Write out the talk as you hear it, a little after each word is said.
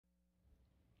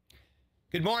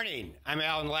Good morning. I'm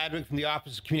Alan Ladwick from the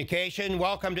Office of Communication.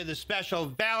 Welcome to the special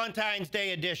Valentine's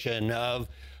Day edition of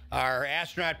our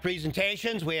astronaut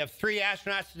presentations. We have 3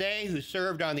 astronauts today who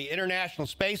served on the International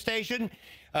Space Station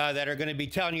that are going to be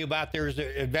telling you about their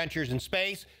adventures in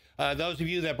space. Those of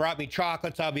you that brought me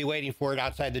chocolates, I'll be waiting for it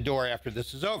outside the door after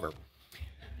this is over.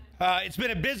 It's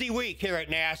been a busy week here at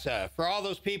NASA. For all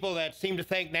those people that seem to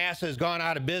think NASA has gone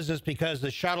out of business because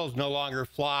the shuttles no longer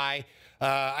fly,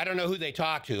 I don't know who they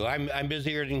talk to. I'm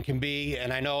busier than can be,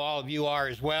 and I know all of you are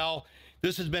as well.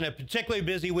 This has been a particularly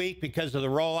busy week because of the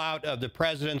rollout of the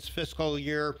President's fiscal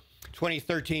year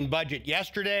 2013 budget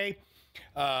yesterday.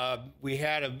 We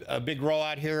had a big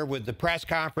rollout here with the press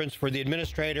conference for the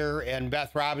administrator and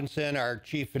Beth Robinson, our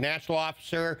chief financial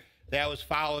officer. That was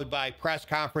followed by press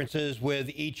conferences with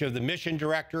each of the mission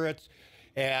directorates.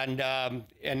 And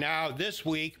now this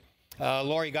week,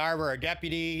 Lori Garver, our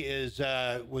deputy,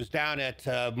 was down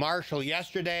at Marshall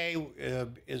yesterday,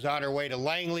 is on her way to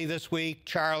Langley this week.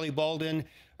 Charlie Bolden,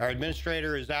 our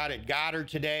administrator, is out at Goddard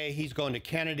today. He's going to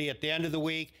Kennedy at the end of the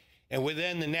week. And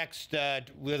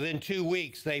within 2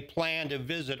 weeks, they plan to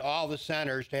visit all the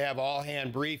centers to have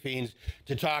all-hand briefings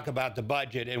to talk about the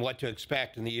budget and what to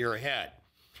expect in the year ahead.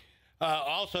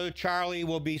 Also, Charlie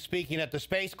will be speaking at the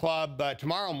Space Club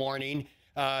tomorrow morning.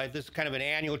 This is kind of an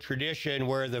annual tradition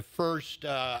where the first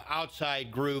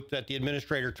outside group that the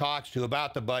administrator talks to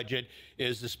about the budget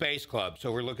is the Space Club.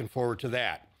 So we're looking forward to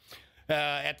that.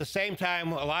 At the same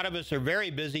time, a lot of us are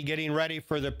very busy getting ready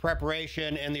for the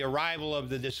preparation and the arrival of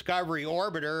the Discovery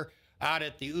Orbiter out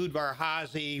at the Udvar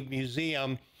Hazy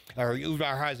Museum, or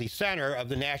Udvar Hazy Center of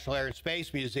the National Air and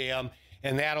Space Museum.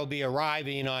 And that'll be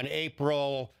arriving on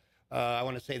April I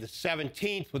want to say the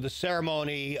 17th, with the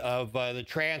ceremony of the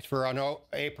transfer on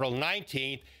April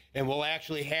 19th, and we'll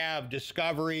actually have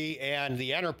Discovery and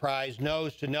the Enterprise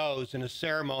nose to nose in a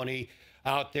ceremony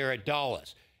out there at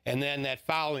Dulles. And then that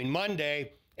following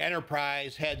Monday,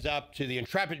 Enterprise heads up to the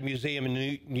Intrepid Museum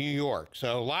in New York.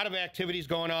 So a lot of activities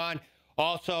going on.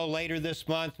 Also, later this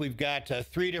month, we've got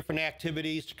 3 different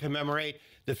activities to commemorate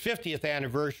the 50th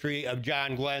anniversary of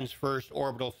John Glenn's first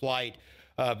orbital flight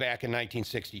back in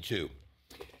 1962.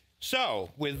 So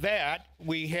with that,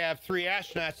 we have 3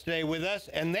 astronauts today with us,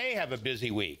 and they have a busy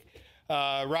week.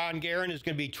 Ron Garan is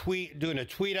going to be doing a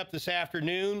tweet up this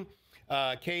afternoon.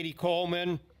 Cady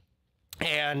Coleman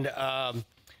and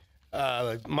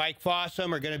Mike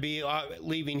Fossum are going to be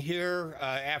leaving here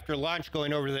after lunch,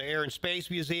 going over to the Air and Space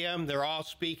Museum. They're all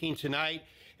speaking tonight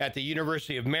at the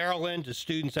University of Maryland to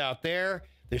students out there.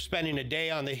 They're spending a day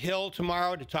on the Hill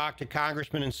tomorrow to talk to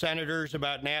congressmen and senators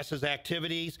about NASA's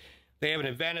activities. They have an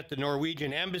event at the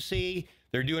Norwegian Embassy.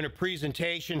 They're doing a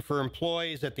presentation for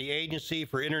employees at the Agency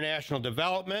for International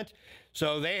Development.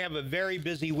 So they have a very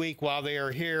busy week while they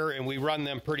are here, and we run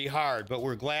them pretty hard. But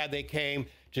we're glad they came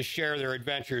to share their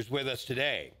adventures with us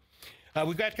today.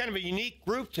 We've got kind of a unique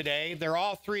group today. They're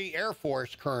all 3 Air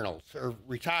Force colonels, or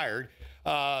retired.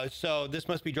 So this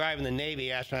must be driving the Navy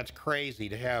astronauts crazy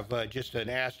to have just an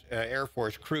Air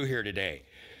Force crew here today.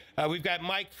 We've got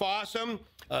Mike Fossum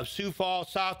of Sioux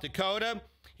Falls, South Dakota.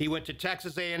 He went to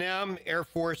Texas A&M, Air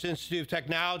Force Institute of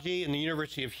Technology, and the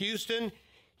University of Houston.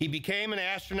 He became an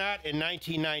astronaut in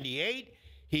 1998.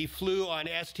 He flew on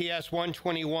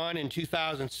STS-121 in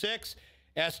 2006,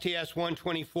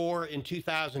 STS-124 in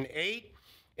 2008,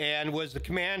 and was the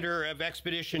commander of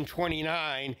Expedition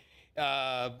 29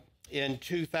 in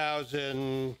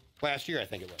 2000, last year, I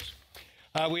think it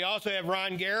was. We also have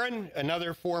Ron Garan,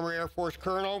 another former Air Force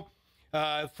colonel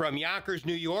from Yonkers,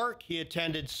 New York. He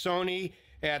attended SONY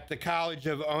at the College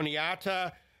of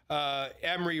Oneonta,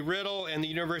 Embry-Riddle, and the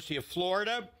University of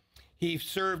Florida. He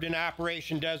served in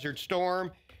Operation Desert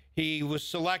Storm. He was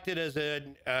selected as a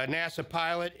NASA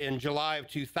pilot in July of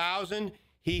 2000.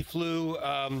 He flew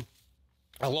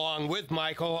along with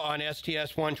Michael on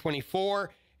STS-124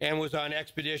 and was on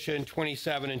Expedition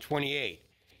 27 and 28.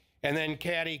 And then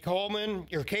Cady Coleman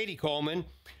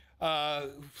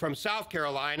from South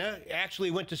Carolina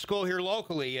actually went to school here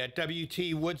locally at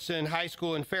W.T. Woodson High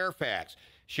School in Fairfax.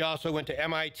 She also went to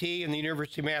MIT and the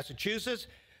University of Massachusetts,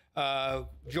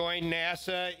 joined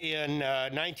NASA in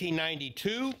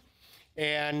 1992,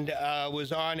 and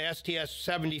was on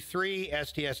STS-73,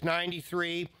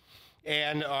 STS-93,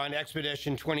 and on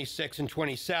Expedition 26 and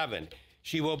 27.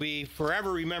 She will be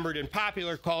forever remembered in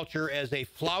popular culture as a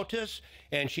flautist,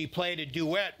 and she played a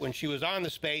duet when she was on the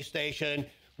space station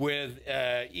with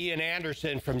Ian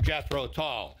Anderson from Jethro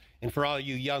Tull. And for all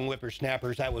you young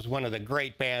whippersnappers, that was one of the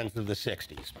great bands of the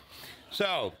 60s.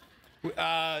 So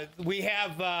we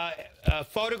have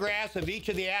photographs of each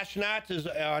of the astronauts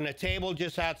on a table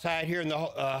just outside here in the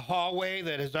hallway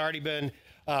that has already been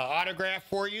autograph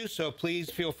for you, so please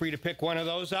feel free to pick one of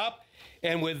those up.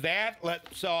 And with that,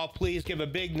 let's all please give a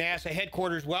big NASA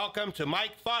headquarters welcome to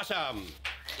Mike Fossum.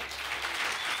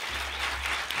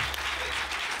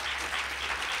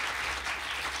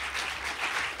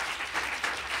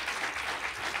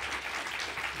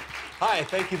 Hi,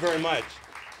 thank you very much.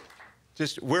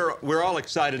 We're all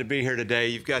excited to be here today.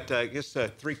 You've got I guess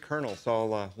 3 colonels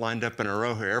all lined up in a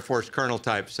row here, Air Force colonel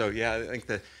type. So yeah, I think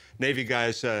the Navy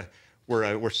guys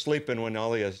were sleeping when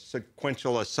all the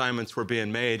sequential assignments were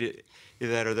being made.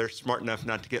 Either that or they're smart enough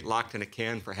not to get locked in a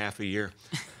can for half a year.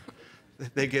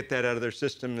 They get that out of their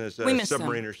system as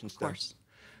submariners and stuff.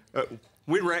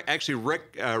 We actually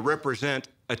represent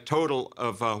a total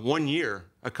of 1 year,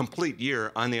 a complete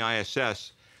year on the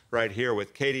ISS. Right here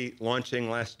with Cady launching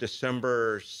last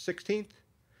December 16th,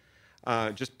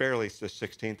 just barely the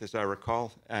 16th as I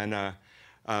recall. And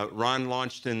Ron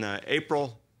launched in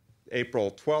April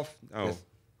 12th,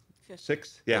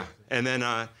 6th, yeah. And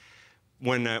then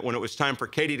when it was time for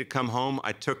Cady to come home,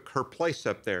 I took her place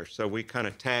up there. So we kind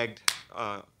of tagged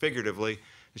figuratively.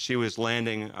 She was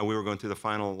landing, we were going through the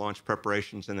final launch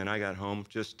preparations, and then I got home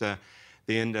just the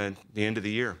end of the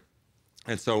year.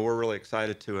 And so we're really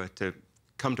excited to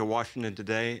come to Washington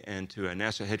today and to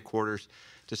NASA headquarters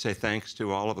to say thanks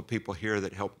to all of the people here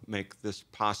that helped make this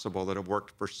possible, that have worked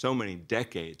for so many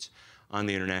decades on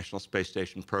the International Space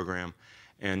Station program,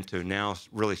 and to now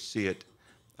really see it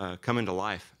come into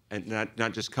life, and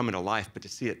not just come into life, but to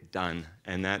see it done.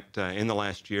 And that in the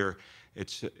last year,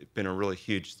 it's been a really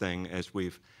huge thing as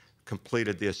we've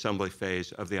completed the assembly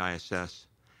phase of the ISS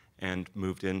and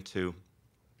moved into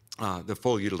the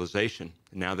full utilization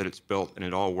now that it's built and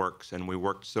it all works. And we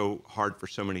worked so hard for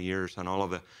so many years on all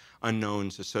of the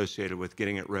unknowns associated with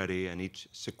getting it ready and each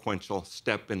sequential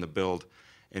step in the build.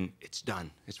 And it's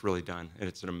done. It's really done. And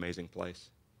it's an amazing place.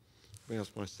 Anybody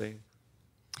else want to say?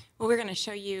 Well, we're going to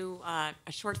show you a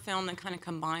short film that kind of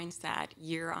combines that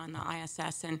year on the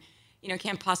ISS. And, you know,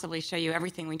 can't possibly show you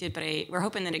everything we did, but we're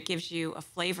hoping that it gives you a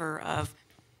flavor of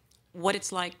what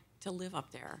it's like to live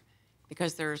up there.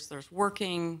 Because there's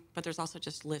working, but there's also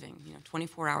just living,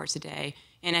 24 hours a day.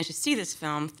 And as you see this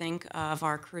film, think of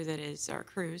our crew that is our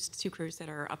crews, 2 crews that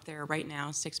are up there right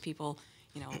now, 6 people,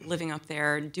 living up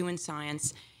there, doing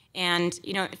science. And,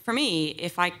 for me,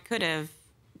 if I could have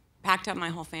packed up my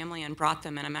whole family and brought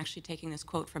them, and I'm actually taking this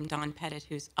quote from Don Pettit,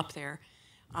 who's up there,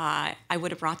 I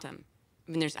would have brought them.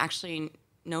 I mean, there's actually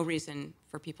no reason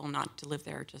for people not to live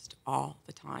there just all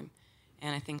the time.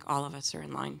 And I think all of us are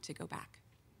in line to go back.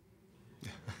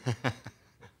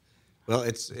 Well,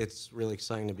 it's really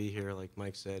exciting to be here, like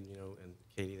Mike said, and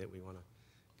Cady, that we want to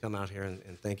come out here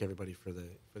and thank everybody for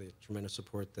the tremendous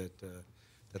support that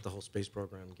the whole space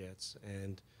program gets.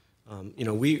 And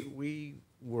we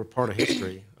were part of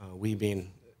history. We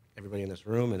being everybody in this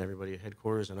room and everybody at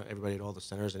headquarters and everybody at all the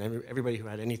centers and everybody who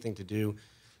had anything to do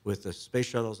with the space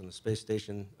shuttles and the space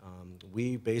station.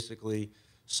 We basically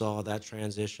saw that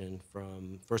transition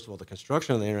from, first of all, the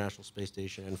construction of the International Space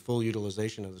Station and full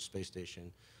utilization of the space station,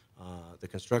 the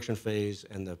construction phase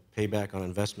and the payback on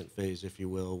investment phase, if you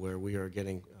will, where we are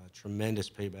getting tremendous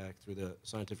payback through the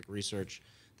scientific research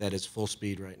that is full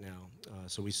speed right now.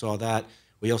 So we saw that.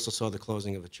 We also saw the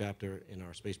closing of a chapter in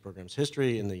our space program's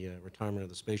history in the retirement of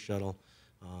the space shuttle.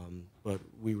 But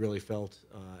we really felt,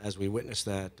 as we witnessed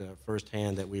that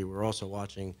firsthand, that we were also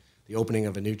watching the opening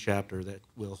of a new chapter that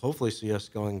will hopefully see us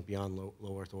going beyond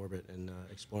low Earth orbit and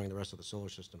exploring the rest of the solar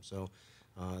system. So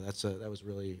that was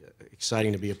really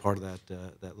exciting to be a part of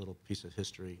that little piece of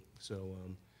history. So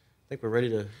I think we're ready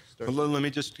to start. Well, let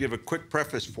me just give a quick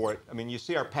preface for it. I mean, you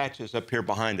see our patches up here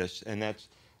behind us, and that's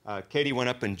Cady went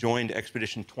up and joined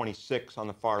Expedition 26 on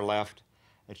the far left,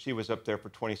 and she was up there for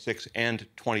 26 and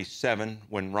 27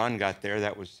 when Ron got there.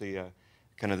 That was the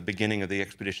kind of the beginning of the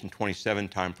Expedition 27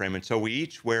 timeframe. And so we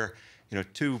each wear,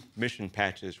 2 mission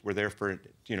patches. We're there for,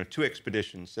 2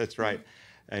 expeditions. That's right.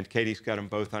 And Cady's got them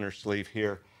both on her sleeve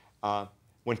here.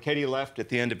 When Cady left at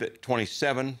the end of it,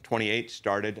 27, 28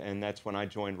 started, and that's when I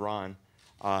joined Ron.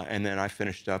 And then I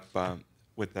finished up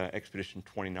with Expedition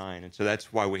 29. And so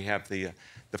that's why we have the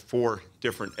 4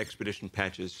 different expedition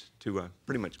patches to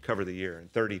pretty much cover the year.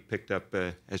 And 30 picked up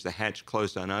as the hatch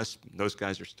closed on us. Those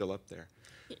guys are still up there.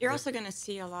 You're also going to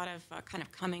see a lot of kind of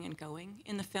coming and going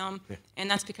in the film, and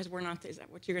that's because we're not. Is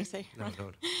that what you're going to say? No,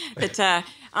 don't. But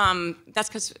that's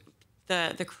because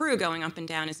the crew going up and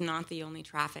down is not the only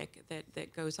traffic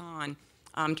that goes on.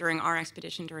 During our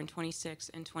expedition, during 26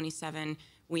 and 27,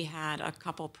 we had a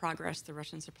couple Progress, the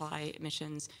Russian supply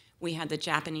missions. We had the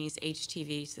Japanese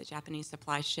HTV, so the Japanese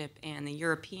supply ship, and the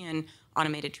European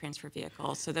automated transfer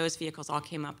vehicle. So those vehicles all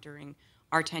came up during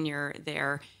our tenure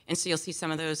there. And so you'll see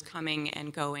some of those coming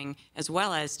and going, as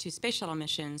well as 2 space shuttle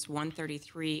missions,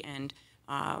 133 and,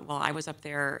 well, I was up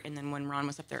there, and then when Ron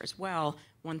was up there as well,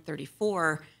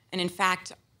 134. And in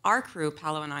fact, our crew,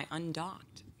 Paolo and I,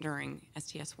 undocked during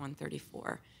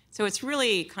STS-134. So it's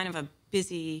really kind of a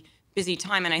busy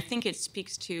time, and I think it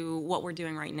speaks to what we're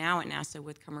doing right now at NASA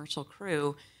with commercial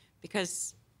crew,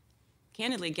 because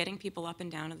candidly, getting people up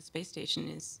and down to the space station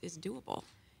is doable.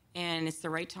 And it's the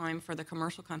right time for the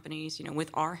commercial companies, you know, with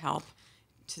our help,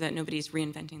 so that nobody's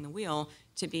reinventing the wheel,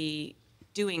 to be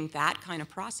doing that kind of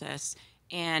process.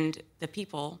 And the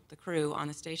people, the crew on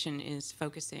the station, is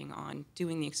focusing on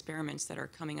doing the experiments that are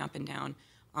coming up and down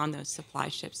on those supply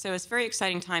ships. So it's a very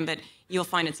exciting time, but you'll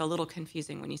find it's a little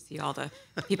confusing when you see all the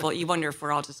people. You wonder if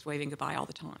we're all just waving goodbye all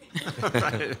the time.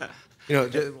 Right. You know,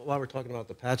 while we're talking about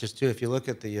the patches too, if you look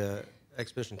at the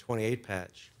Expedition 28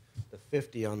 patch, the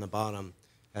 50 on the bottom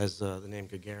has the name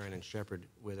Garan and Shepard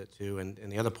with it too. And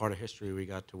the other part of history we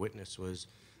got to witness was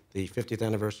the 50th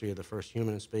anniversary of the first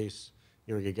human in space,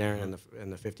 Yuri Gagarin,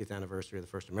 and the 50th anniversary of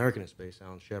the first American in space,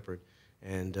 Alan Shepard.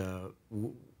 And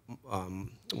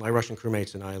my Russian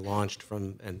crewmates and I launched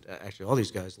from, and actually all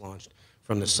these guys launched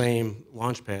from the same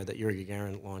launch pad that Yuri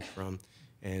Gagarin launched from.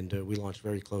 And we launched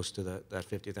very close to that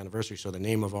 50th anniversary. So the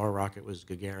name of our rocket was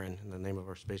Gagarin, and the name of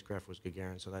our spacecraft was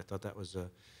Gagarin. So I thought that was a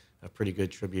pretty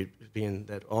good tribute, being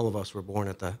that all of us were born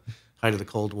at the height of the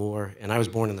Cold War. And I was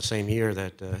born in the same year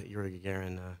that Yuri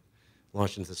Gagarin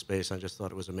launched into space. I just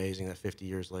thought it was amazing that 50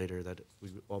 years later that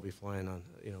we'd all be flying on,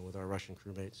 you know, with our Russian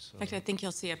crewmates. In fact, I think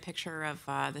you'll see a picture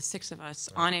of the 6 of us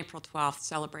on April 12th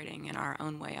celebrating in our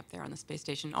own way up there on the space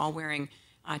station, all wearing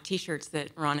T-shirts that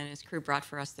Ron and his crew brought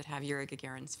for us that have Yuri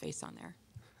Gagarin's face on there.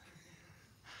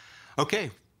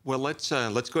 Okay, well, let's go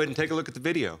ahead and take a look at the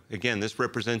video. Again, this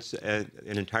represents an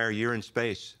entire year in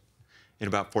space in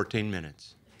about 14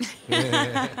 minutes.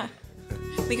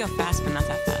 We go fast, but not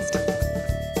that fast.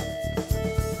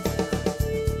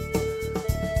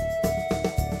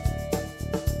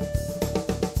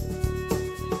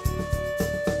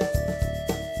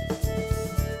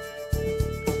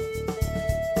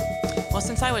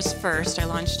 Since I was first, I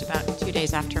launched about 2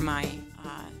 days after my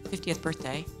 50th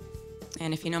birthday.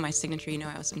 And if you know my signature, you know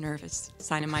I was nervous.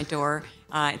 Sign in my door.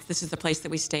 This is the place that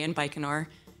we stay in Baikonur.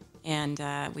 And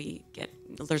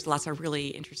there's lots of really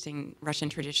interesting Russian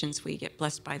traditions. We get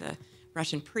blessed by the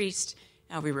Russian priest.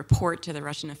 We report to the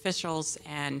Russian officials,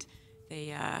 and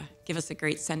they give us a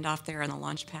great send-off there on the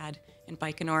launch pad in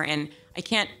Baikonur. And I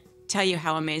can't tell you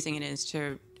how amazing it is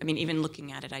to, I mean, even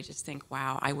looking at it, I just think,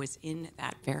 wow, I was in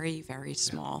that very, very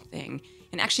small thing.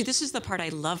 And actually, this is the part I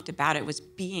loved about it, was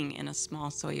being in a small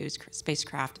Soyuz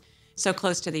spacecraft, so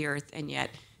close to the Earth and yet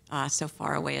so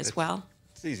far away as well.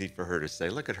 It's easy for her to say.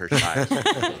 Look at her size.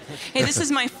 Hey, this is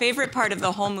my favorite part of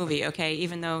the whole movie, okay,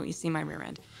 even though you see my rear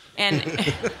end.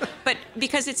 But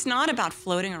because it's not about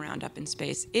floating around up in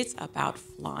space, it's about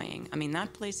flying. I mean,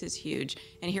 that place is huge.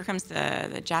 And here comes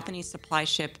the Japanese supply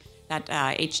ship, that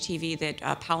HTV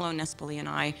that Paolo Nespoli and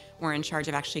I were in charge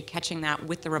of actually catching that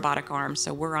with the robotic arm.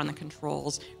 So we're on the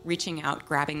controls, reaching out,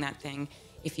 grabbing that thing.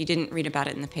 If you didn't read about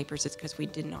it in the papers, it's because we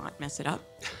did not mess it up.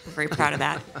 We're very proud of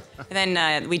that. And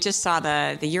then we just saw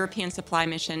the European supply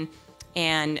mission,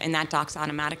 and that docks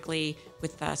automatically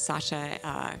with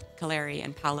Sasha Kaleri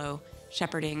and Paolo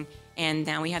shepherding. And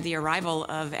now we have the arrival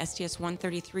of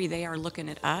STS-133. They are looking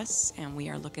at us, and we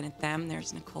are looking at them.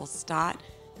 There's Nicole Stott,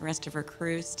 the rest of her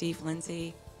crew, Steve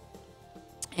Lindsay.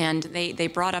 And they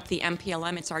brought up the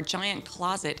MPLM. It's our giant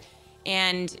closet.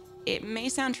 And it may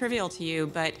sound trivial to you,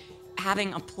 but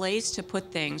having a place to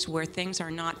put things where things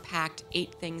are not packed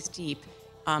 8 things deep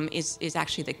is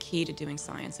actually the key to doing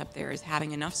science up there, is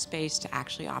having enough space to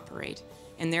actually operate.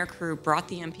 And their crew brought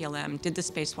the MPLM, did the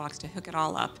spacewalks to hook it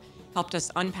all up, helped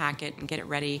us unpack it and get it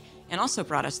ready, and also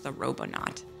brought us the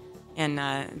Robonaut. And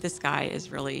this guy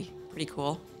is really pretty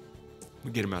cool.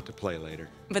 We'll get him out to play later.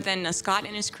 But then Scott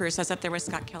and his crew, so I was up there with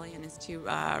Scott Kelly and his 2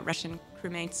 Russian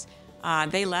crewmates.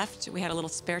 They left. We had a little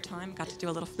spare time, got to do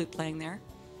a little flute playing there.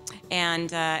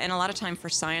 And a lot of time for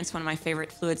science, one of my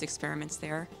favorite fluids experiments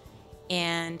there.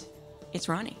 And it's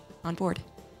Ronnie on board.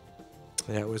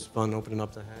 Yeah, it was fun opening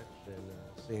up the hatch and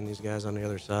seeing these guys on the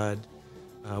other side.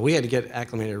 We had to get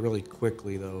acclimated really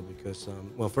quickly, though, because,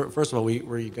 well, first of all, we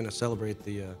were going to celebrate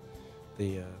the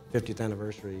 50th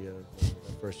anniversary of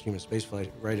the first human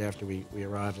spaceflight right after we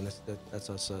arrived, and that's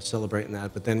us celebrating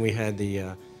that. But then we had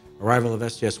the arrival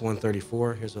of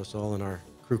STS-134. Here's us all in our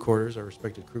crew quarters, our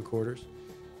respective crew quarters.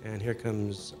 And here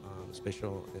comes Space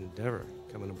Shuttle Endeavour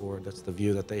coming aboard. That's the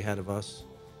view that they had of us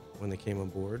when they came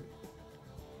aboard.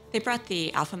 They brought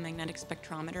the alpha magnetic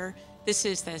spectrometer. This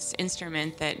is this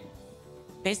instrument that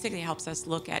basically helps us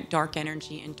look at dark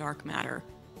energy and dark matter,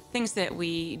 things that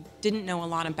we didn't know a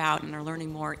lot about and are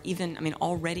learning more. Even, I mean,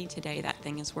 already today that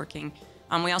thing is working.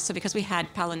 We also, because we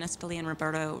had Paolo Nespoli and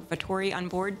Roberto Vittori on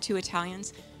board, 2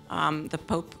 Italians, the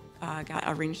Pope got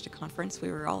arranged a conference.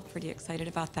 We were all pretty excited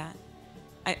about that.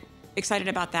 Excited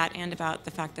about that and about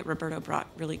the fact that Roberto brought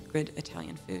really good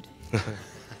Italian food.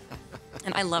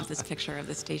 And I love this picture of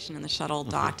the station and the shuttle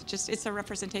docked. It's a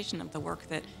representation of the work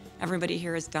that everybody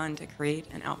here has done to create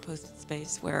an outpost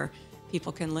space where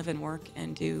people can live and work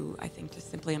and do, I think, just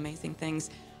simply amazing things.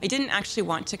 I didn't actually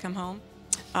want to come home.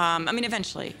 I mean,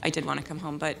 eventually I did want to come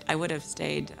home, but I would have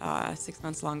stayed 6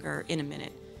 months longer in a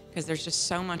minute, because there's just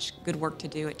so much good work to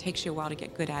do. It takes you a while to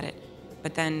get good at it,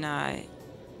 but then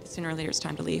sooner or later it's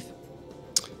time to leave.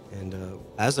 And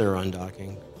as they were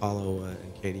undocking, Paulo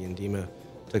and Cady and Dima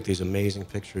took these amazing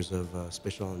pictures of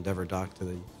Space Shuttle Endeavour docked to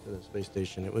the space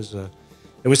station. It was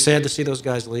sad to see those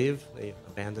guys leave. They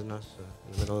abandoned us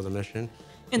in the middle of the mission.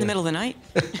 In the middle of the night.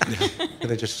 And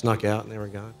they just snuck out and they were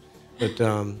gone. But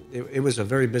it was a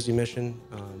very busy mission.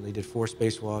 They did 4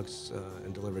 spacewalks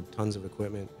and delivered tons of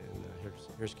equipment. And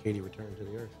here's Cady returning to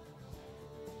the Earth.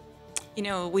 You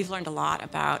know, we've learned a lot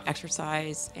about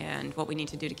exercise and what we need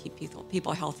to do to keep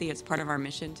people healthy. It's part of our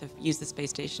mission to use the space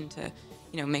station to,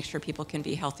 you know, make sure people can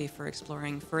be healthy for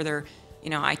exploring further. You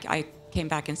know, I came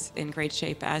back in great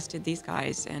shape, as did these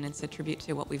guys, and it's a tribute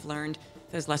to what we've learned.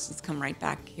 Those lessons come right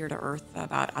back here to Earth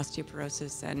about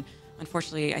osteoporosis, and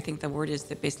unfortunately, I think the word is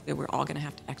that basically we're all going to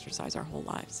have to exercise our whole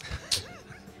lives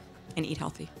and eat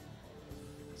healthy.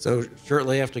 So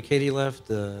shortly after Cady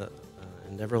left,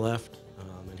 Endeavour left,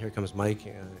 and here comes Mike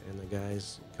and the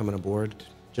guys coming aboard.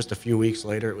 Just a few weeks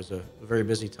later, it was a very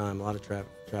busy time, a lot of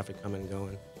traffic coming and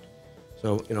going.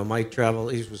 So, you know, Mike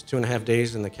traveled, he was 2.5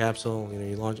 days in the capsule. You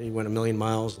know, he went 1 million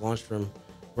miles, launched from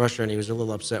Russia, and he was a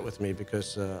little upset with me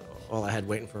because all I had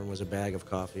waiting for him was a bag of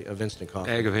coffee, of instant coffee.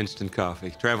 Bag of instant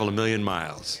coffee. Traveled 1 million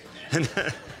miles.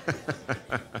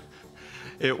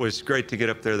 It was great to get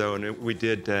up there, though, and we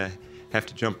did have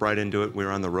to jump right into it. We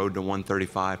were on the road to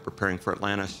 135, preparing for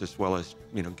Atlantis, as well as,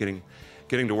 you know, getting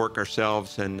to work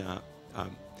ourselves and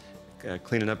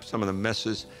cleaning up some of the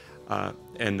messes.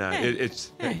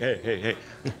 Hey.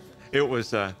 It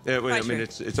was, I mean,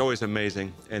 it's always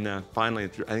amazing. And finally, I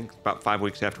think about 5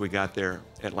 weeks after we got there,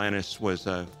 Atlantis was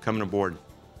coming aboard.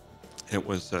 It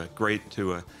was great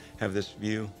to have this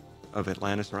view of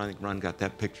Atlantis. I think Ron got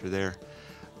that picture there.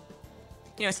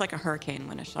 You know, it's like a hurricane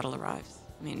when a shuttle arrives.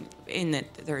 I mean, in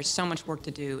that there is so much work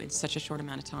to do in such a short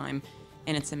amount of time,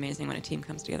 and it's amazing when a team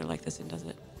comes together like this and does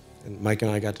it. And Mike and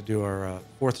I got to do our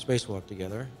 4th spacewalk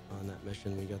together on that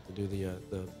mission. We got to do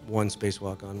the one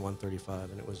spacewalk on 135,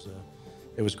 and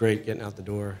it was great getting out the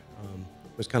door.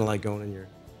 It was kind of like going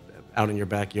out in your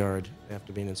backyard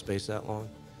after being in space that long.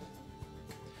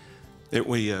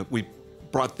 We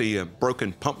brought the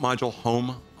broken pump module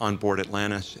home on board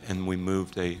Atlantis, and we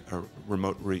moved a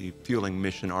remote refueling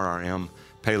mission (RRM)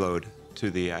 payload to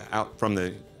from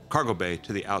the cargo bay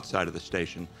to the outside of the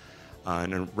station.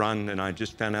 And Ron and I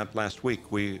just found out last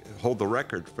week we hold the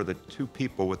record for the 2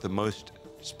 people with the most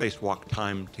spacewalk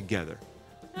time together.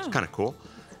 It's kind of cool.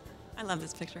 I love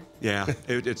this picture. Yeah,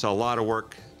 it's a lot of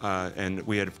work, and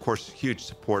we had, of course, huge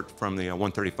support from the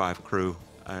 135 crew,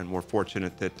 and we're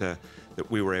fortunate that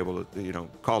we were able to, you know,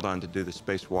 called on to do the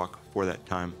spacewalk for that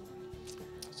time.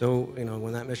 So, you know,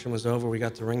 when that mission was over, we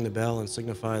got to ring the bell and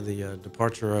signify the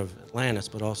departure of Atlantis,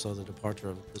 but also the departure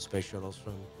of the space shuttles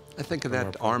from. I think of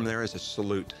that arm there as a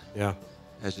salute. Yeah.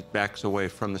 As it backs away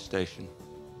from the station.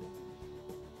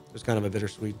 It was kind of a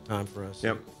bittersweet time for us.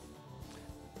 Yep.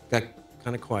 Got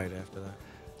kind of quiet after that.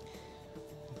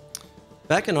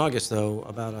 Back in August, though,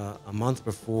 about a month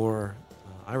before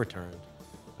I returned,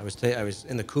 I was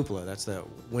in the cupola. That's the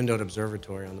windowed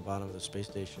observatory on the bottom of the space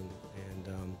station,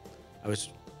 and I was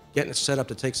getting it set up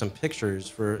to take some pictures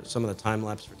for some of the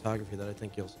time-lapse photography that I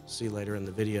think you'll see later in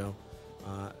the video.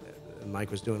 And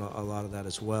Mike was doing a lot of that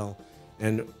as well.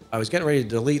 And I was getting ready to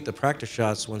delete the practice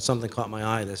shots when something caught my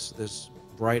eye. This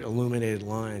bright illuminated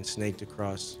line snaked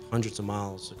across hundreds of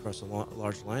miles across a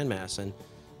large landmass. And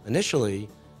initially,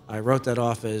 I wrote that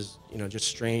off as, you know, just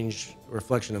strange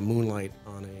reflection of moonlight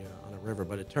on a river.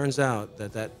 But it turns out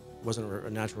that wasn't a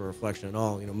natural reflection at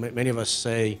all. You know, many of us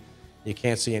say you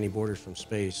can't see any borders from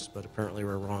space, but apparently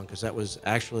we're wrong, because that was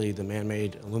actually the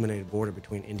man-made illuminated border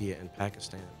between India and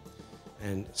Pakistan.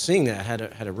 And seeing that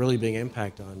had a really big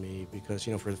impact on me, because,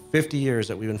 you know, for 50 years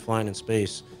that we've been flying in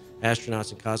space,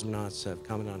 astronauts and cosmonauts have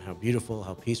commented on how beautiful,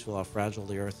 how peaceful, how fragile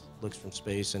the Earth looks from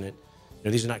space. And you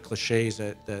know, these are not cliches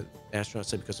that astronauts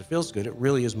say because it feels good. It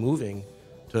really is moving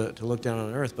to look down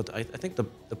on Earth. But I think the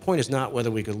point is not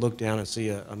whether we could look down and see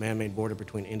a man-made border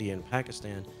between India and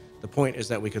Pakistan. The point is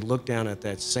that we could look down at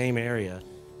that same area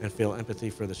and feel empathy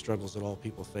for the struggles that all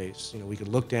people face. We could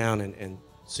look down and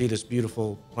see this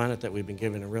beautiful planet that we've been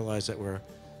given and realize that we're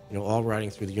all riding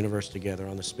through the universe together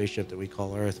on the spaceship that we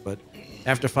call Earth. But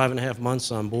after 5.5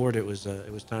 months on board, it was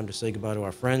time to say goodbye to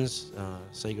our friends,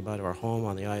 say goodbye to our home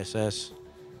on the ISS,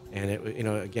 and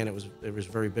again, it was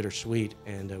very bittersweet.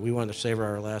 And we wanted to savor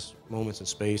our last moments in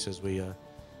space as we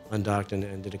undocked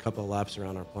and did a couple of laps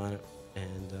around our planet.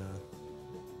 And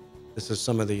this is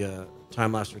some of the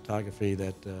time-lapse photography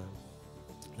that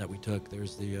we took.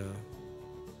 There's the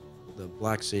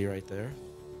Black Sea right there.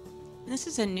 And this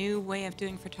is a new way of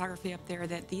doing photography up there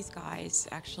that these guys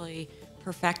actually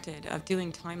perfected, of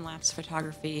doing time-lapse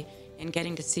photography and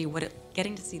getting to see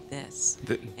this.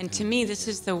 And to me, this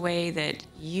is the way that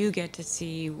you get to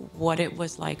see what it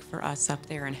was like for us up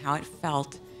there and how it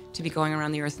felt to be going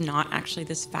around the Earth, not actually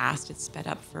this fast. It's sped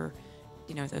up for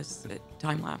those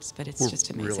time-lapse, but it's just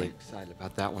amazing. We're really excited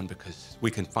about that one because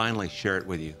we can finally share it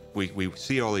with you. We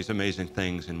see all these amazing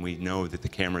things, and we know that the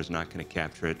camera is not going to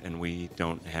capture it, and we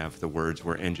don't have the words.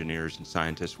 We're engineers and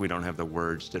scientists. We don't have the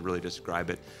words to really describe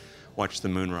it. Watch the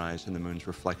moon rise and the moon's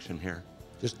reflection here.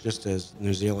 Just as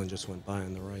New Zealand just went by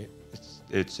on the right.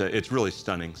 It's really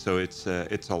stunning. So it's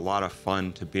a lot of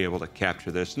fun to be able to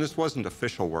capture this. And this wasn't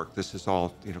official work. This is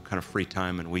all kind of free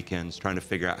time and weekends trying to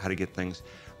figure out how to get things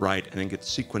right and then get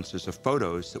sequences of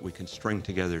photos that we can string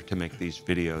together to make these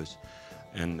videos.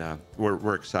 And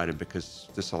we're excited because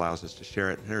this allows us to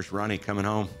share it. And there's Ronnie coming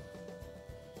home.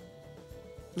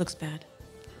 Looks bad.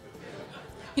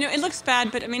 It looks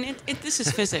bad, but I mean, this is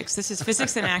physics. This is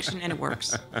physics in action, and it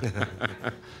works.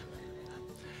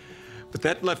 But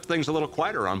that left things a little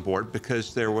quieter on board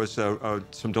because there was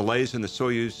some delays in the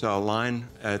Soyuz line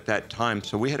at that time.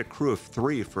 So we had a crew of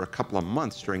 3 for a couple of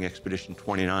months during Expedition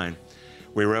 29.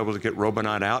 We were able to get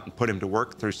Robonaut out and put him to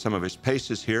work through some of his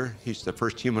paces here. He's the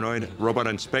first humanoid robot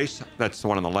in space. That's the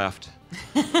one on the left.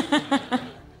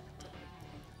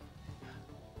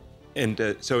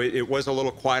 And so it was a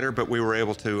little quieter, but we were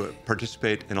able to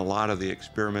participate in a lot of the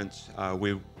experiments.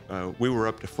 We were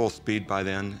up to full speed by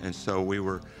then, and so we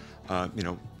were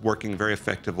working very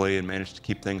effectively and managed to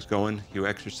keep things going. You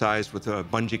exercise with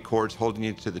bungee cords holding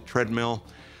you to the treadmill.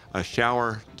 A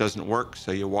shower doesn't work,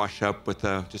 so you wash up with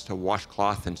just a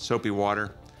washcloth and soapy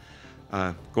water.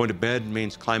 Going to bed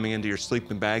means climbing into your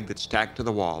sleeping bag that's stacked to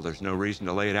the wall. There's no reason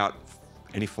to lay it out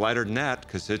any flatter than that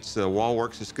because the wall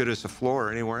works as good as the floor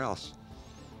or anywhere else.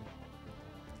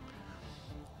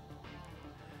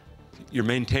 You're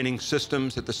maintaining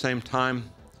systems at the same time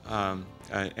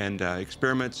and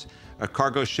experiments. A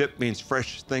cargo ship means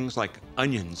fresh things like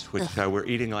onions, which we're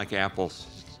eating like apples.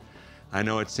 I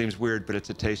know it seems weird, but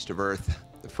it's a taste of Earth.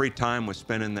 The free time was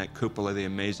spent in that cupola, the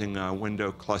amazing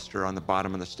window cluster on the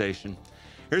bottom of the station.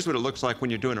 Here's what it looks like when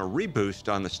you're doing a reboost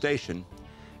on the station.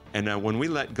 And when we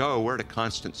let go, we're at a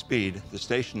constant speed. The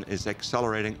station is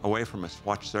accelerating away from us.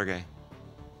 Watch Sergey.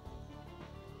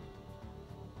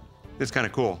 It's kind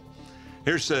of cool.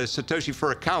 Here's Satoshi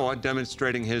Furukawa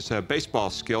demonstrating his baseball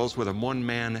skills with a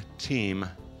one-man team.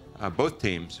 Both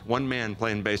teams, one man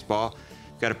playing baseball.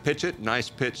 Got to pitch it. Nice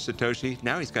pitch, Satoshi.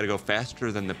 Now he's got to go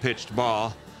faster than the pitched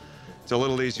ball. It's a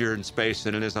little easier in space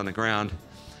than it is on the ground.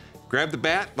 Grab the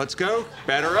bat. Let's go.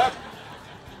 Batter up.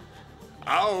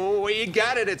 Oh, he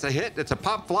got it. It's a hit. It's a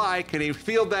pop fly. Can he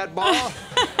field that ball?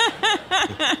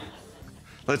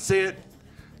 Let's see it.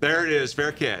 There it is.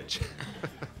 Fair catch.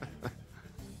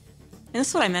 And this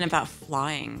is what I meant about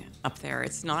flying up there.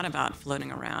 It's not about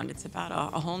floating around. It's about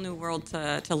a whole new world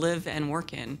to live and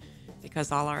work in,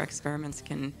 because all our experiments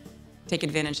can take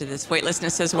advantage of this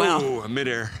weightlessness as well. Oh,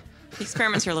 midair. The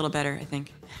experiments are a little better, I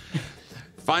think.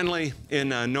 Finally, in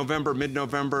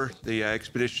mid-November, the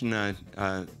Expedition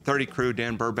 30 crew,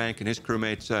 Dan Burbank and his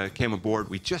crewmates came aboard.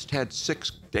 We just had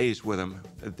 6 days with them.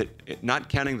 Not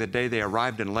counting the day they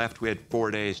arrived and left, we had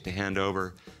 4 days to hand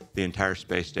over the entire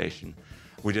space station.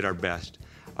 We did our best.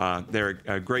 They're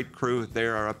a great crew. They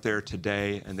are up there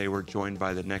today, and they were joined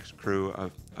by the next crew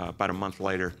about a month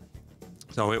later.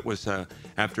 So it was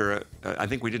after, I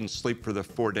think we didn't sleep for the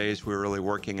 4 days we were really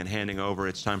working and handing over.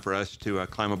 It's time for us to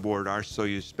climb aboard our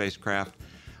Soyuz spacecraft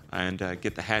and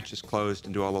get the hatches closed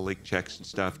and do all the leak checks and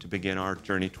stuff to begin our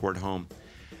journey toward home.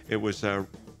 It was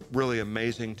really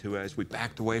amazing as we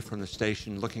backed away from the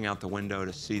station, looking out the window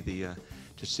to see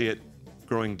it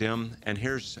growing dim. And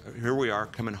here we are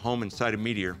coming home inside a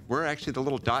meteor. We're actually the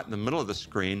little dot in the middle of the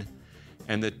screen,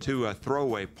 and the 2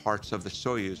 throwaway parts of the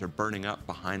Soyuz are burning up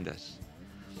behind us.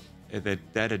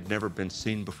 That had never been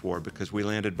seen before because we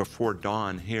landed before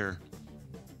dawn here.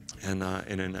 and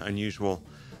in an unusual,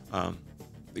 kind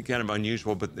of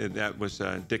unusual, but that was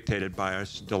dictated by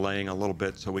us delaying a little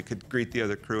bit so we could greet the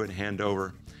other crew and hand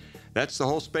over. That's the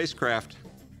whole spacecraft.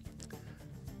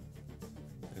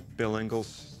 Bill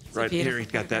Ingalls right here. He's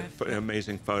got that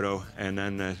amazing photo. And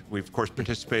then we, of course,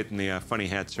 participate in the funny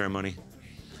hat ceremony.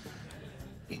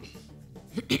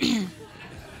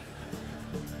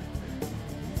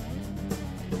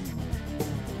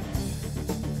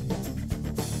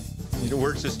 The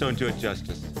words just don't do it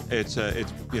justice. It's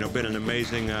been an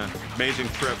amazing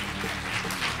trip.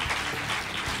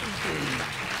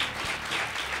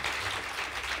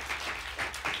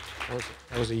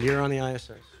 That was a year on the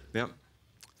ISS. Yep.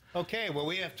 Okay, well,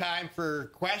 we have time for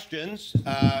questions.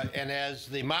 And as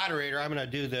the moderator, I'm going to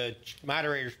do the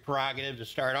moderator's prerogative to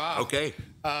start off. Okay.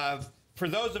 For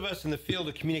those of us in the field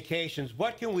of communications,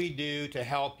 what can we do to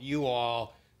help you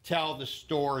all tell the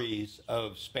stories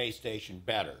of space station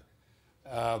better?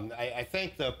 I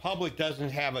think the public doesn't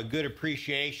have a good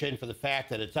appreciation for the fact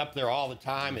that it's up there all the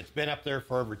time. It's been up there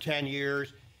for over 10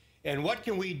 years. And what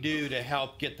can we do to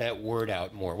help get that word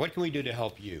out more? What can we do to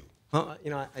help you? Well,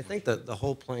 I think that the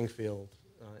whole playing field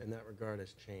in that regard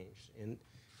has changed.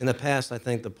 In the past, I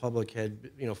think the public had,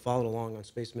 followed along on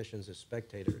space missions as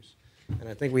spectators. And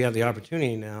I think we have the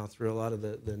opportunity now, through a lot of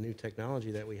the new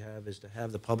technology that we have, is to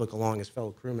have the public along as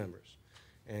fellow crew members.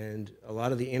 And a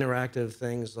lot of the interactive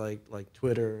things like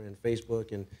Twitter and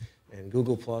Facebook and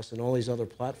Google Plus and all these other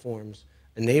platforms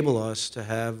enable us to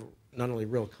have not only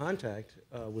real contact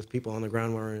with people on the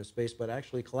ground when we're in space, but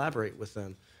actually collaborate with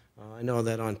them. I know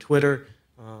that on Twitter,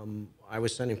 I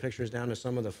was sending pictures down to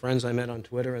some of the friends I met on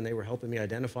Twitter, and they were helping me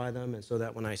identify them, and so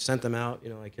that when I sent them out,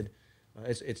 I could.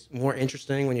 It's more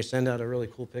interesting when you send out a really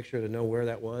cool picture to know where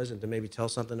that was and to maybe tell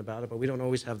something about it. But we don't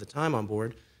always have the time on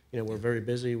board. We're very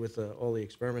busy with all the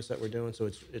experiments that we're doing, so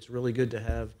it's really good to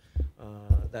have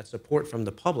that support from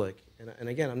the public. And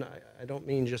again, I don't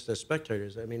mean just as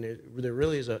spectators. I mean, there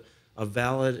really is a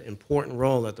valid, important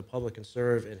role that the public can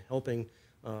serve in helping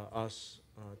us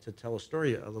to tell a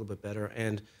story a little bit better.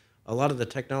 And a lot of the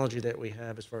technology that we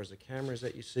have as far as the cameras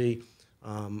that you see,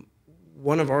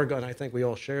 one of our, and I think we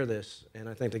all share this, and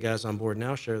I think the guys on board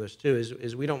now share this too,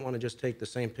 is we don't want to just take the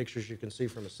same pictures you can see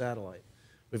from a satellite.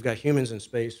 We've got humans in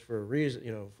space for a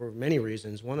reason, for many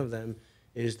reasons. One of them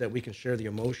is that we can share the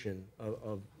emotion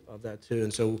of that too.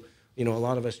 And so, a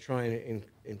lot of us try and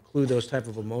include those type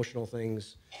of emotional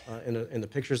things in the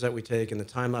pictures that we take, in the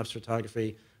time-lapse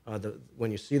photography.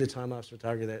 When you see the time-lapse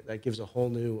photography, that gives a whole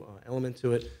new element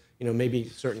to it. Maybe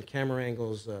certain camera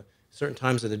angles, certain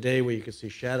times of the day where you can see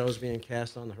shadows being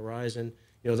cast on the horizon.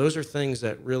 Those are things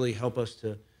that really help us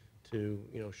to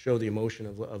show the emotion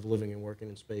of living and working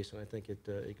in space, and I think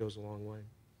it goes a long way.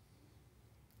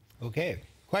 Okay.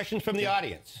 Questions from the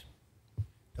audience?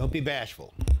 Don't be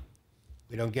bashful.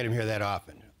 We don't get them here that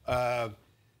often.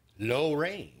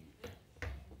 Lorraine.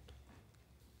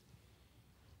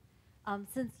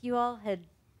 Since you all had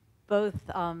both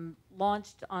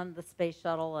launched on the space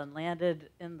shuttle and landed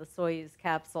in the Soyuz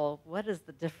capsule, what is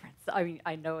the difference? I mean,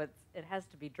 I know it has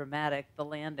to be dramatic, the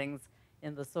landings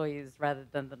in the Soyuz rather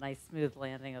than the nice smooth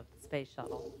landing of the space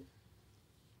shuttle.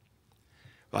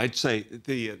 Well, I'd say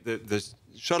the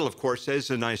shuttle, of course, is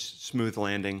a nice smooth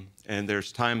landing, and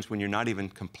there's times when you're not even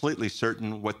completely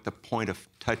certain what the point of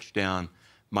touchdown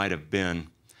might have been.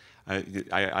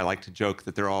 I like to joke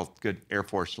that they're all good Air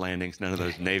Force landings, none of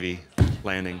those Navy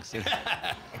landings. With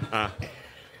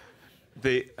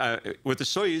the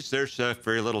Soyuz, there's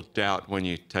very little doubt when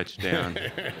you touch down.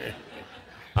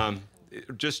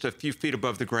 Just a few feet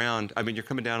above the ground, I mean, you're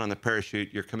coming down on the parachute,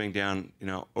 you're coming down,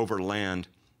 over land.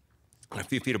 A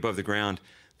few feet above the ground,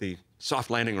 the soft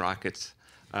landing rockets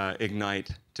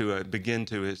ignite to begin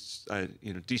to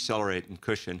decelerate and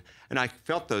cushion. And I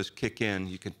felt those kick in.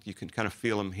 You can kind of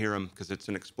feel them, hear them, because it's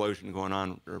an explosion going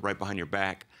on right behind your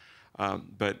back.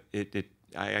 But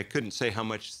I couldn't say how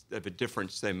much of a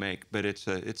difference they make. But it's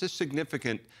a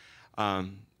significant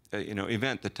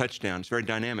event. The touchdown is very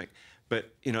dynamic.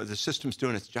 But the system's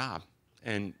doing its job,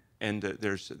 and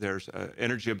there's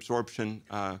energy absorption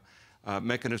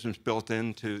mechanisms built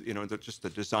into just the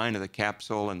design of the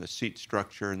capsule, and the seat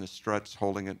structure and the struts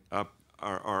holding it up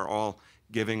are all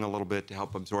giving a little bit to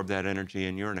help absorb that energy.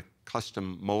 And you're in a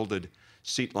custom molded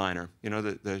seat liner.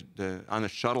 On the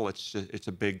shuttle, it's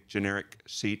a big generic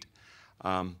seat.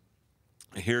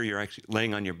 Here you're actually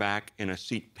laying on your back in a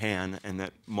seat pan, and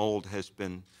that mold has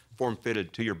been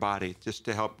form-fitted to your body just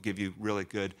to help give you really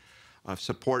good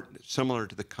support, similar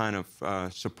to the kind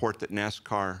of support that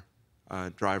NASCAR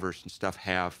drivers and stuff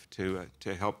have to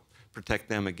help protect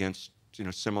them against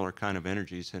similar kind of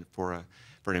energies and for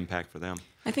an impact for them.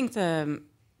 I think the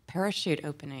parachute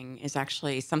opening is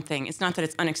actually something, it's not that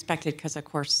it's unexpected because, of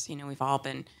course, we've all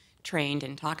been trained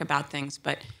and talk about things,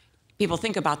 but people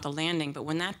think about the landing. But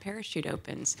when that parachute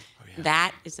opens,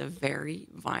 that is a very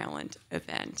violent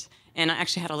event. And I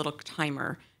actually had a little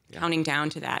timer counting down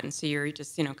to that. And so you're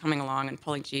just, coming along and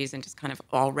pulling G's and just kind of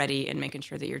all ready and making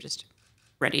sure that you're just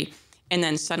ready. And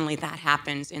then suddenly that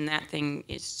happens, and that thing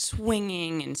is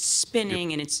swinging and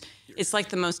spinning, and it's like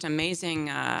the most amazing,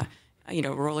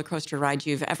 roller coaster ride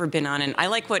you've ever been on. And I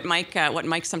like what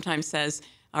Mike sometimes says,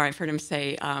 or I've heard him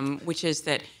say, which is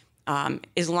that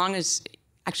as long as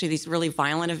actually these really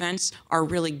violent events are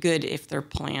really good if they're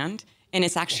planned, and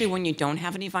it's actually when you don't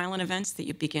have any violent events that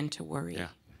you begin to worry. Yeah.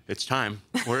 It's time.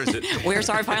 Where is it? Where's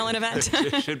our violent event?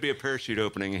 It should be a parachute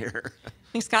opening here.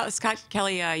 I think Scott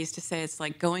Kelly used to say it's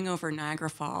like going over Niagara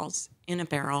Falls in a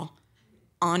barrel,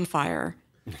 on fire,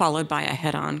 followed by a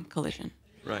head-on collision.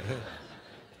 Right.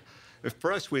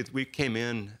 For us, we came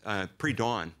in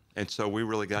pre-dawn, and so we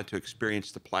really got to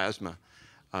experience the plasma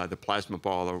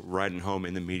ball riding home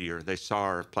in the meteor. They saw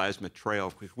our plasma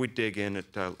trail. We dig in at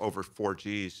over 4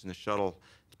 Gs, and the shuttle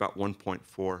is about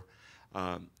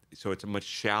 1.4. So it's a much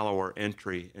shallower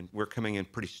entry, and we're coming in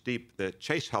pretty steep. The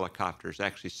chase helicopters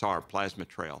actually saw our plasma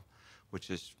trail, which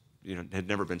is, had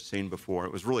never been seen before.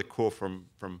 It was really cool from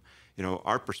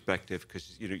our perspective,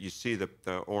 because you see the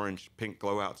orange pink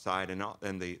glow outside,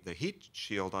 and the heat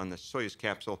shield on the Soyuz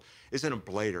capsule isn't a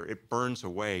blader. It burns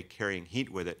away, carrying heat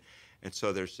with it. And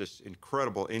so there's this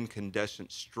incredible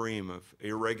incandescent stream of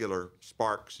irregular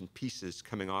sparks and pieces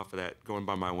coming off of that, going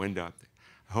by my window.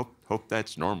 Hope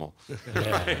that's normal.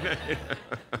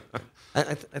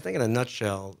 I think in a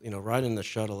nutshell, riding the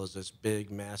shuttle is this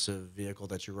big, massive vehicle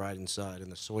that you ride inside,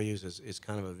 and the Soyuz is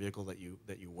kind of a vehicle that you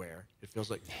wear. It feels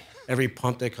like every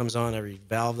pump that comes on, every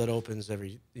valve that opens,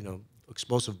 every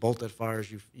explosive bolt that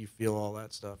fires, you feel all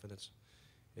that stuff, and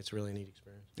it's really a neat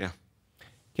experience. Yeah.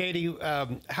 Cady,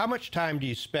 how much time do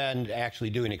you spend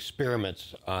actually doing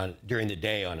experiments during the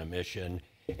day on a mission?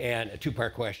 And a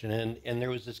two-part question. And there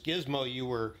was this gizmo you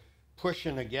were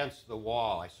pushing against the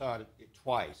wall. I saw it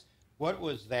twice. What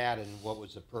was that, and what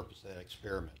was the purpose of that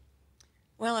experiment?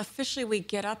 Well, officially we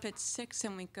get up at 6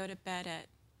 and we go to bed at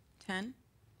 10.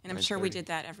 And I'm sure we did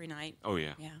that every night. Oh,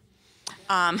 yeah.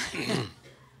 Yeah.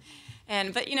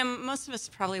 But most of us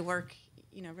probably work,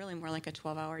 really more like a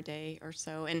 12-hour day or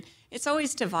so. And it's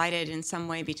always divided in some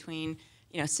way between,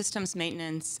 systems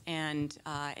maintenance and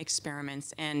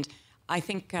experiments. And I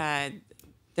think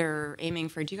they're aiming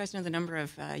for, do you guys know the number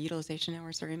of utilization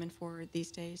hours they're aiming for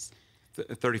these days?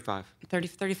 35.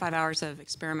 35 hours of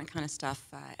experiment kind of stuff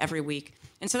every week.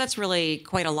 And so that's really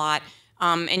quite a lot.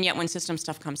 And yet when system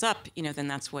stuff comes up, then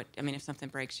that's what, if something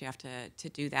breaks, you have to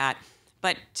do that.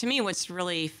 But to me, what's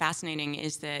really fascinating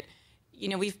is that,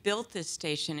 we've built this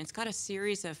station. It's got a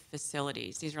series of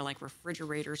facilities. These are like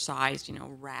refrigerator-sized,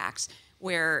 racks,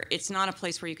 where it's not a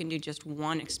place where you can do just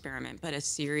one experiment, but a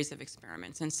series of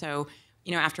experiments. And so,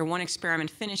 after one experiment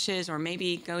finishes, or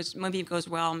maybe it goes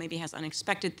well, maybe has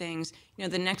unexpected things,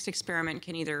 the next experiment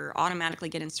can either automatically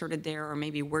get inserted there, or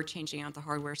maybe we're changing out the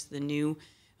hardware so the new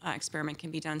experiment can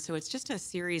be done. So it's just a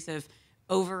series of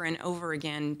over and over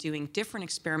again doing different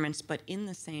experiments, but in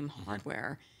the same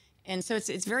hardware. And so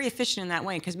it's very efficient in that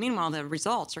way, because meanwhile the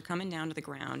results are coming down to the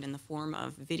ground in the form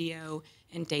of video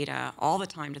and data all the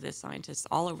time to the scientists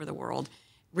all over the world.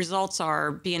 Results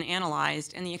are being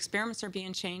analyzed, and the experiments are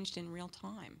being changed in real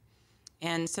time.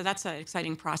 And so that's an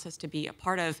exciting process to be a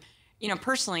part of.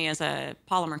 Personally, as a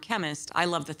polymer chemist, I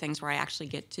love the things where I actually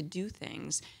get to do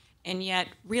things. And yet,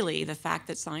 really, the fact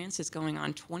that science is going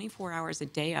on 24 hours a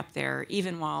day up there,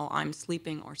 even while I'm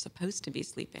sleeping or supposed to be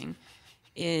sleeping,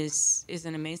 is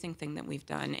an amazing thing that we've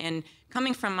done. And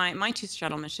coming from my 2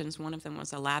 shuttle missions, one of them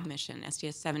was a lab mission,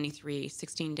 STS-73,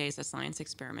 16 days of science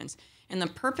experiments. And the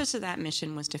purpose of that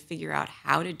mission was to figure out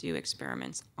how to do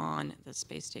experiments on the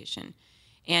space station.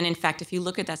 And in fact, if you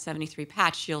look at that 73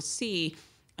 patch, you'll see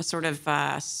a sort of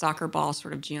soccer ball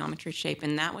sort of geometry shape,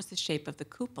 and that was the shape of the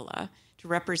cupola to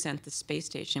represent the space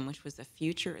station, which was the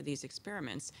future of these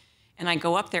experiments. And I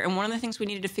go up there, and one of the things we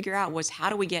needed to figure out was how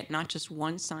do we get not just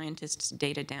one scientist's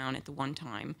data down at the one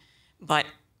time, but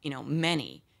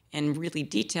many, and really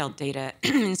detailed data,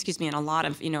 and a lot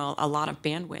of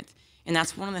bandwidth. And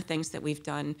that's one of the things that we've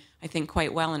done, I think,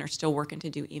 quite well, and are still working to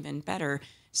do even better,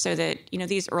 so that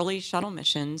these early shuttle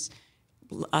missions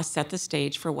set the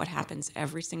stage for what happens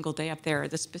every single day up there.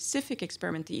 The specific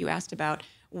experiment that you asked about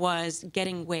was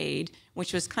getting weighed,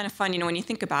 which was kind of fun. When you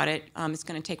think about it, it's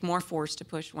going to take more force to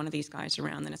push one of these guys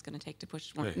around than it's going to take to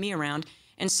push me around.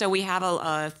 And so we have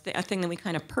a thing that we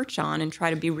kind of perch on and try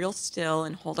to be real still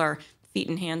and hold our feet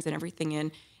and hands and everything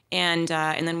in. and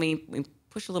then we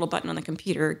push a little button on the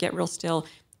computer, get real still,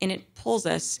 and it pulls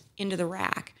us into the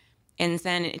rack. And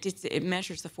then it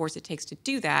measures the force it takes to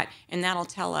do that, and that'll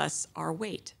tell us our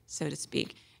weight, so to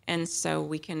speak. And so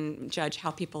we can judge how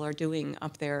people are doing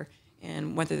up there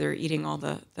and whether they're eating all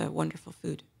the wonderful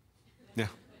food. Yeah.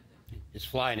 Is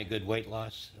flying a good weight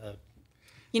loss?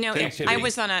 I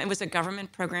was it was a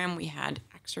government program. We had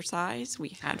exercise, we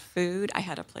had food, I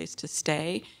had a place to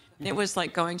stay. It was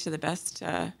like going to the best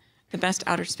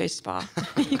outer space spa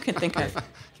you can think of.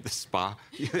 The spa,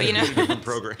 but different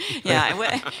program.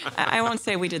 Yeah, I won't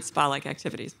say we did spa-like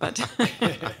activities, but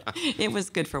it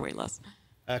was good for weight loss.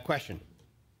 Question.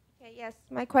 Okay, yes,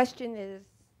 my question is,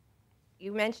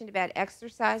 you mentioned about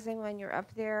exercising when you're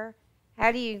up there.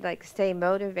 How do you stay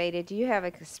motivated? Do you have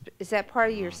is that part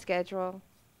of your schedule?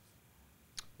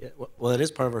 Yeah, well, it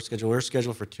is part of our schedule. We're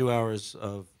scheduled for 2 hours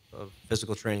of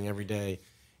physical training every day.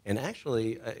 And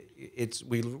actually,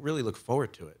 we really look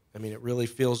forward to it. I mean, it really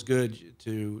feels good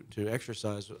to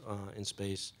exercise in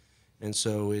space, and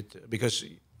so because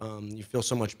you feel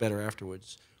so much better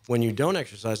afterwards. When you don't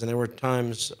exercise, and there were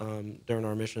times during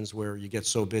our missions where you get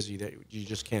so busy that you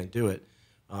just can't do it,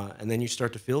 and then you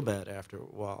start to feel bad after a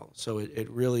while. So it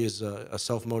really is a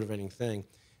self-motivating thing,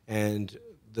 and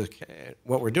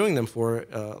what we're doing them for,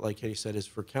 like Cady said, is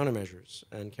for countermeasures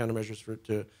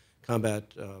to combat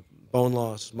bone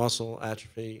loss, muscle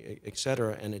atrophy, et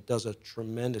cetera, and it does a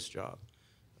tremendous job.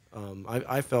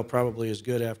 I felt probably as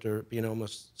good after being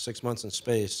almost 6 months in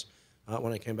space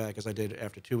when I came back as I did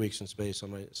after 2 weeks in space on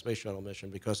my space shuttle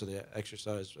mission because of the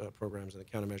exercise programs and the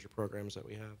countermeasure programs that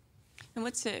we have. And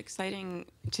what's exciting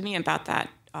to me about that,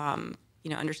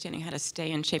 understanding how to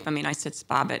stay in shape. I mean, I said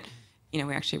spa, but we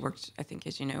actually worked, I think,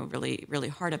 as you know, really, really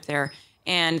hard up there.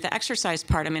 And the exercise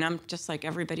part, I mean, I'm just like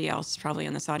everybody else probably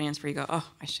in this audience where you go, oh,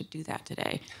 I should do that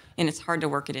today. And it's hard to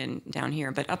work it in down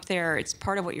here. But up there, it's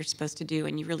part of what you're supposed to do,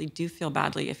 and you really do feel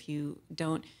badly if you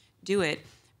don't do it.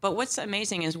 But what's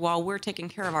amazing is while we're taking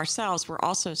care of ourselves, we're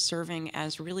also serving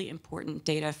as really important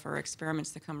data for experiments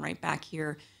that come right back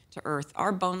here to Earth.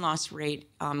 Our bone loss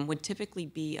rate would typically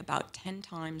be about 10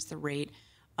 times the rate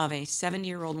of a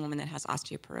 70-year-old woman that has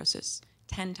osteoporosis,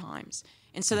 10 times.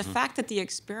 And so the fact that the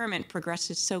experiment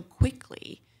progresses so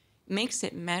quickly makes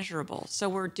it measurable. So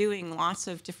we're doing lots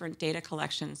of different data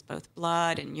collections, both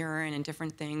blood and urine and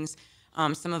different things.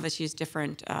 Some of us use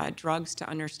different drugs to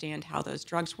understand how those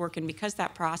drugs work. And because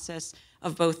that process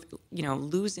of both,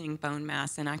 losing bone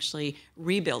mass and actually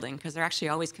rebuilding, because they're actually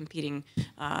always competing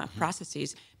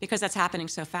processes, because that's happening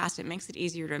so fast, it makes it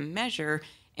easier to measure.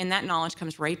 And that knowledge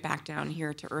comes right back down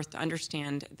here to Earth to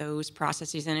understand those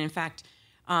processes. And in fact,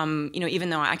 even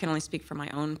though I can only speak for my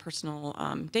own personal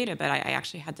data, but I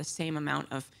actually had the same amount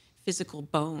of physical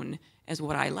bone as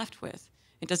what I left with.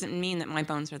 It doesn't mean that my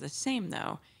bones are the same,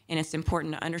 though, and it's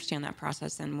important to understand that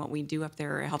process. And what we do up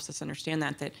there helps us understand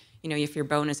that if your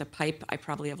bone is a pipe, I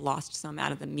probably have lost some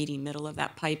out of the meaty middle of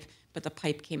that pipe, but the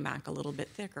pipe came back a little bit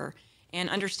thicker. And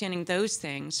understanding those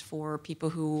things for people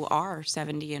who are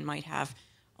 70 and might have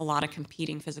a lot of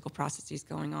competing physical processes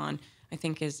going on, I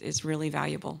think is really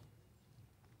valuable.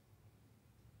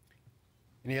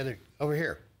 Any other? Over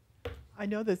here. I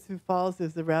know that Sioux Falls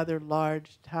is a rather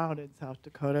large town in South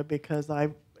Dakota because I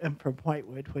am from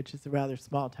Whitewood, which is a rather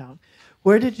small town.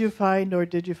 Where did you find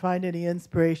any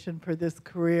inspiration for this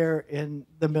career in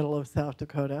the middle of South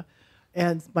Dakota?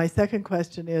 And my second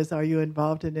question is, are you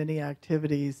involved in any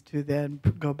activities to then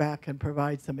go back and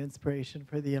provide some inspiration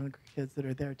for the younger kids that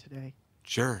are there today?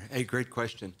 Sure. Hey, great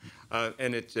question.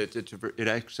 And it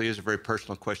actually is a very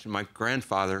personal question. My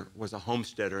grandfather was a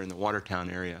homesteader in the Watertown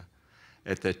area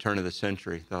at the turn of the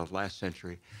century, the last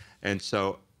century. And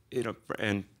so,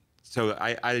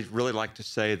 I really like to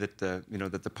say that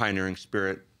the pioneering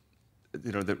spirit,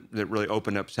 that really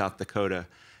opened up South Dakota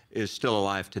is still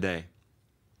alive today.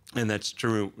 And that's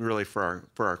true really for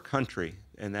our country.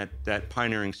 And that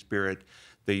pioneering spirit,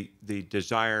 the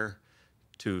desire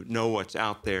to know what's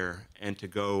out there and to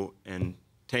go and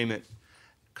tame it,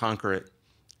 conquer it,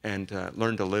 and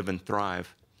learn to live and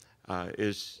thrive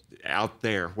is out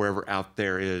there, wherever out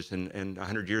there is. And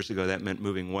 100 years ago, that meant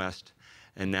moving west.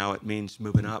 And now it means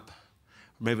moving up,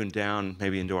 moving down,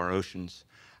 maybe into our oceans.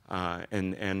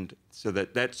 And so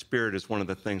that spirit is one of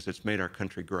the things that's made our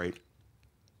country great.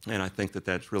 And I think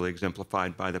that's really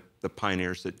exemplified by the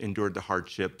pioneers that endured the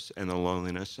hardships and the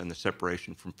loneliness and the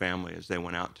separation from family as they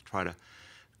went out to try to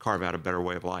carve out a better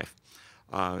way of life.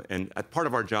 And part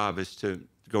of our job is to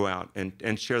go out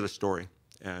and share the story.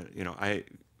 I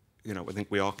think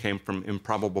we all came from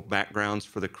improbable backgrounds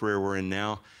for the career we're in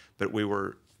now, but we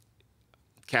were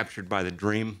captured by the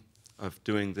dream of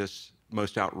doing this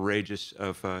most outrageous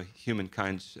of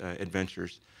humankind's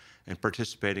adventures, and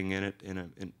participating in it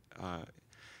and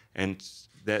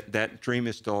that dream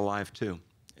is still alive too.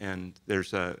 And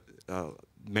there's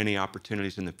many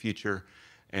opportunities in the future,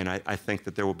 and I think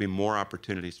that there will be more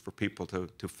opportunities for people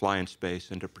to fly in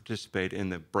space and to participate in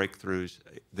the breakthroughs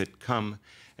that come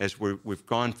as we've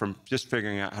gone from just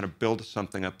figuring out how to build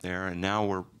something up there, and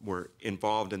now we're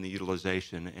involved in the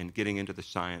utilization and getting into the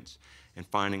science and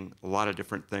finding a lot of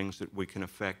different things that we can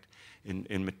affect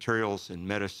in materials, in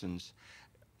medicines,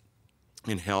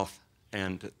 in health,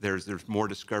 and there's more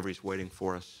discoveries waiting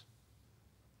for us.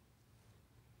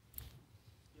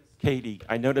 Cady,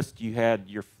 I noticed you had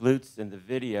your flutes in the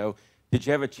video. Did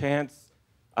you have a chance,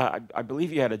 I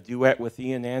believe you had a duet with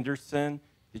Ian Anderson.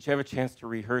 Did you have a chance to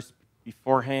rehearse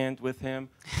beforehand with him?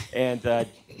 And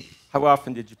how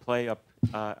often did you play up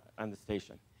on the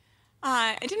station?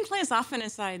 I didn't play as often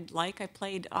as I'd like. I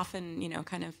played often,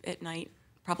 kind of at night,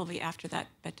 probably after that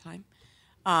bedtime.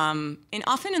 And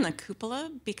often in the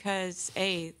cupola because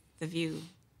A, the view,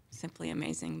 simply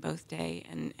amazing both day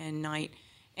and night.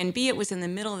 And B, it was in the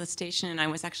middle of the station, and I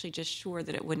was actually just sure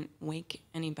that it wouldn't wake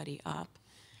anybody up.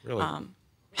 Really?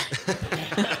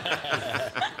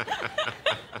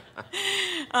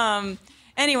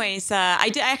 Anyways,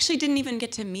 I actually didn't even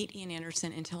get to meet Ian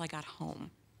Anderson until I got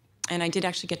home. And I did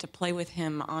actually get to play with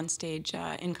him on stage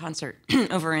in concert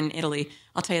over in Italy.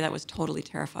 I'll tell you, that was totally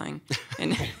terrifying.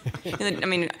 And I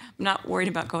mean, I'm not worried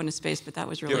about going to space, but that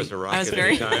was really. Give us a rocket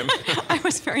anytime. I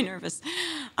was very nervous.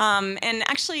 And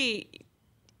actually,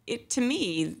 to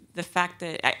me, the fact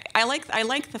that I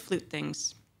like the flute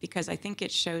things because I think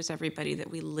it shows everybody that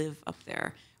we live up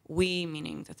there. We,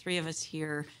 meaning the three of us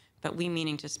here, but we,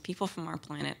 meaning just people from our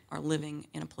planet, are living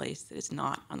in a place that is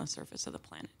not on the surface of the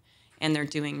planet. And they're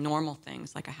doing normal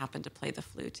things, like I happen to play the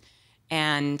flute.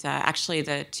 And actually,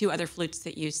 the two other flutes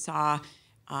that you saw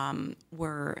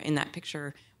were in that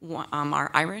picture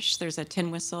are Irish. There's a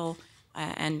tin whistle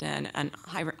and an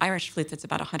Irish flute that's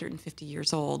about 150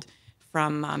 years old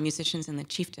from musicians in the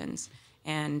Chieftains.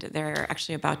 And they're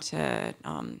actually about to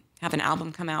have an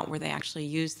album come out where they actually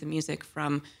use the music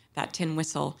from that tin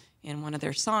whistle in one of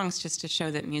their songs just to show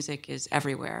that music is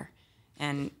everywhere.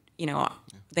 And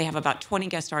they have about 20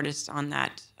 guest artists on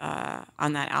that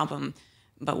album,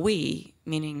 but we,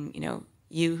 meaning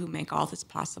you who make all this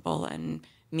possible, and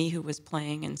me who was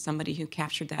playing, and somebody who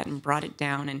captured that and brought it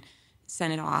down and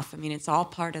sent it off. I mean, it's all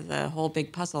part of the whole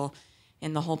big puzzle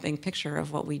in the whole big picture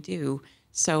of what we do.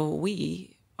 So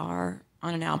we are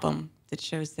on an album that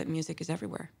shows that music is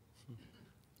everywhere.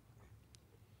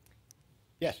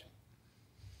 Yes.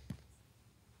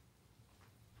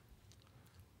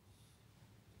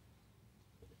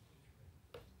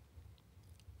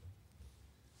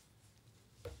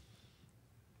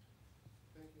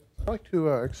 I'd like to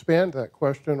expand that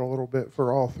question a little bit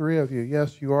for all three of you.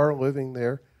 Yes, you are living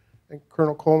there, and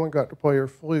Colonel Coleman got to play your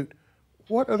flute.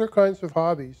 What other kinds of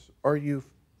hobbies are you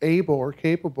able or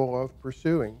capable of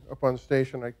pursuing up on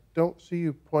station? I don't see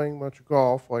you playing much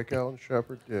golf like Alan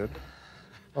Shepard did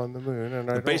on the moon. And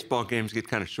the baseball games get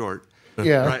kind of short.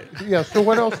 Yeah, right? Yeah. So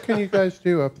what else can you guys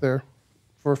do up there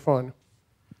for fun?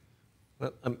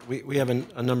 Well, we have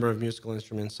a number of musical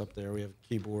instruments up there. We have a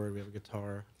keyboard, we have a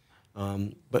guitar.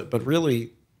 But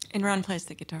really... And Ron plays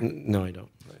the guitar. No, I don't.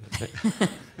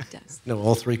 He does. No,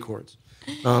 all three chords.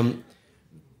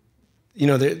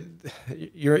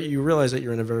 You realize that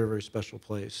you're in a very, very special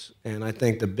place. And I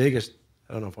think the biggest,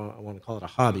 I don't know if I want to call it a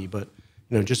hobby, but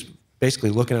just basically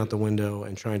looking out the window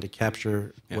and trying to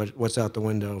capture what's out the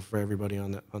window for everybody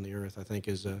on the earth, I think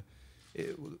is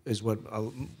what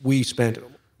we spent.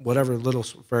 Whatever little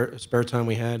spare time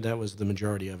we had, that was the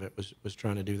majority of it, was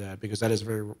trying to do that, because that is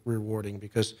very rewarding,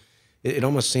 because it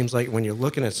almost seems like when you're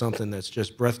looking at something that's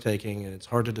just breathtaking and it's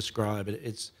hard to describe,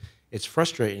 it's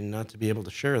frustrating not to be able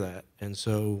to share that. And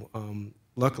so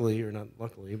luckily, or not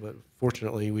luckily, but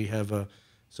fortunately, we have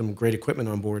some great equipment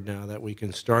on board now that we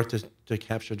can start to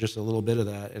capture just a little bit of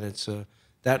that. And it's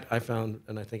that I found,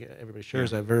 and I think everybody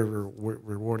shares that, very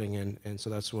rewarding. And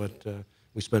so that's what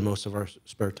we spend most of our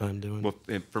spare time doing. Well,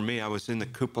 for me, I was in the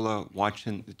cupola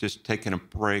watching, just taking a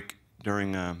break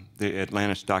during the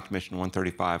Atlantis Dock Mission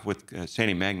 135 with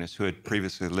Sandy Magnus, who had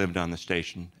previously lived on the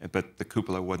station, but the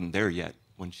cupola wasn't there yet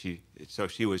when so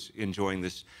she was enjoying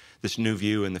this new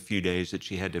view in the few days that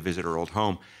she had to visit her old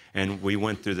home. And we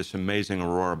went through this amazing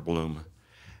aurora bloom,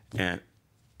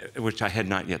 which I had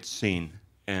not yet seen.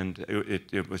 And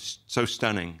it was so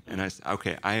stunning. And I said,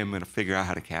 okay, I am going to figure out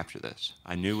how to capture this.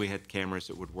 I knew we had cameras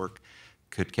that would work,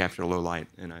 could capture low light,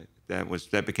 and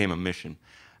that became a mission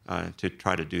to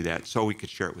try to do that so we could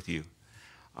share it with you.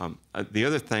 The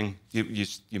other thing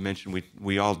you mentioned,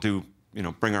 we all do,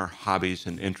 bring our hobbies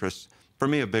and interests. For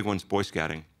me, a big one's Boy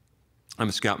Scouting. I'm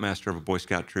a scoutmaster of a Boy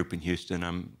Scout troop in Houston.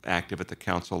 I'm active at the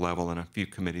council level and a few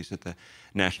committees at the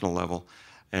national level.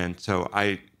 And so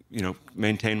I,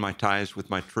 maintain my ties with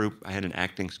my troop. I had an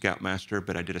acting scoutmaster,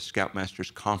 but I did a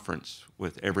scoutmasters conference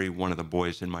with every one of the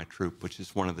boys in my troop, which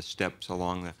is one of the steps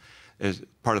along as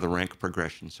part of the rank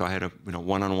progression. So I had a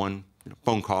one-on-one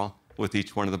phone call with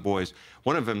each one of the boys.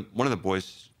 One of the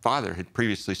boys' father had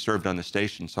previously served on the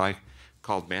station, so I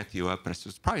called Matthew up and I said,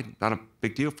 "It's probably not a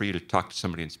big deal for you to talk to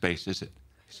somebody in space, is it?"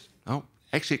 He said, "Oh,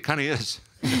 actually, it kind of is."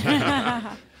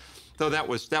 So that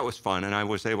was fun, and I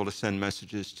was able to send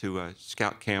messages to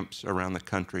scout camps around the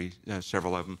country,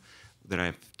 several of them that I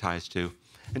have ties to,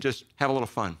 and just have a little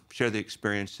fun, share the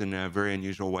experience in very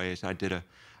unusual ways. I did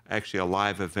actually a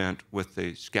live event with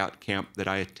the scout camp that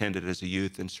I attended as a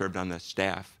youth and served on the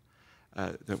staff,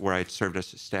 where I had served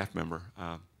as a staff member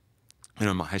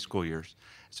in my high school years.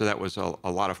 So that was a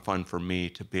lot of fun for me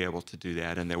to be able to do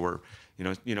that. And there were,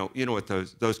 you know what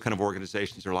those kind of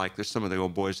organizations are like. There's some of the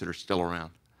old boys that are still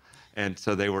around, and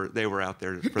so they were out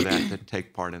there for that to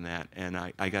take part in that. And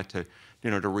I got to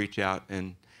to reach out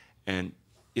and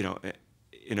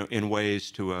in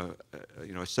ways to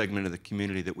a segment of the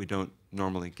community that we don't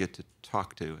normally get to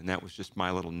talk to, and that was just my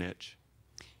little niche.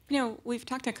 We've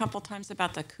talked a couple times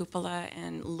about the cupola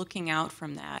and looking out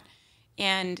from that,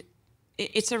 and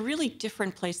it's a really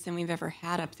different place than we've ever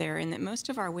had up there, in that most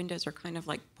of our windows are kind of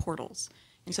like portals,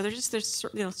 and so they're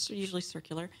usually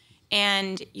circular,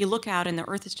 and you look out and the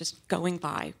earth is just going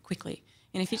by quickly.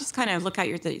 And if you just kind of look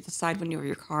out the side window of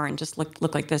your car and just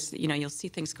look like this, you'll see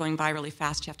things going by really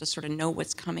fast. You have to sort of know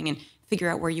what's coming and figure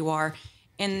out where you are.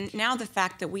 And now the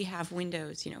fact that we have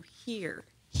windows,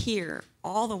 here,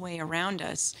 all the way around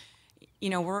us,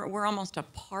 we're almost a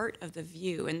part of the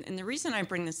view. And the reason I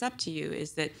bring this up to you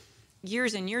is that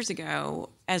years and years ago,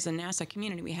 as a NASA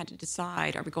community, we had to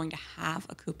decide, are we going to have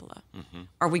a cupola? Mm-hmm.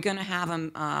 Are we going to have a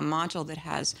module that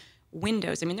has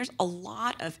windows? I mean, there's a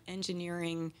lot of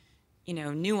engineering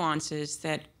nuances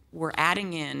that we're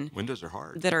adding in. Windows are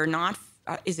hard. That are not,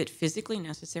 is it physically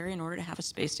necessary in order to have a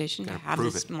space station to have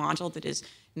this module that is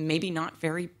maybe not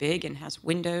very big and has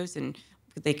windows and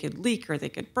they could leak or they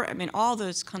could, all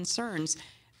those concerns.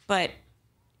 But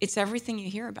it's everything you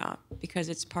hear about because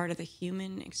it's part of the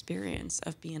human experience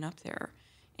of being up there.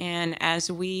 And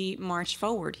as we march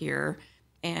forward here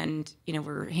and,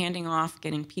 we're handing off,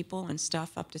 getting people and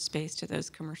stuff up to space to those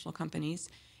commercial companies,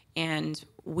 and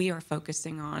we are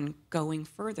focusing on going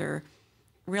further,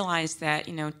 realize that,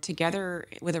 together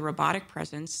with a robotic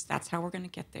presence, that's how we're going to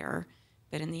get there.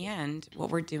 But in the end, what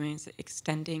we're doing is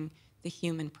extending the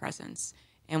human presence.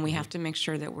 And we have to make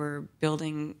sure that we're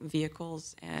building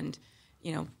vehicles and,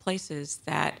 places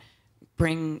that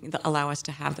allow us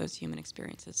to have those human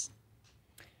experiences.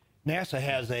 NASA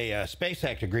has a Space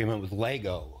Act agreement with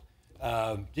Lego.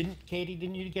 Cady,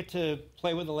 didn't you get to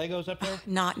play with the Legos up there?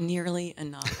 Not nearly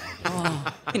enough.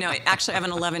 Actually, I have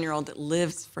an 11-year-old that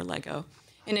lives for Lego.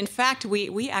 And in fact,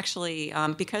 we actually,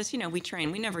 because, we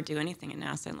train, we never do anything at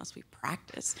NASA unless we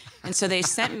practice. And so they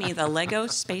sent me the Lego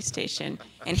space station,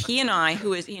 and he and I,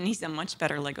 and he's a much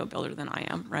better Lego builder than I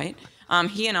am, right?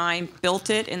 He and I built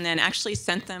it and then actually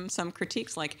sent them some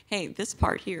critiques like, hey, this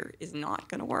part here is not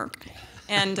going to work.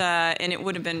 And it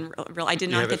would have been real. I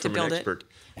did not get to build it.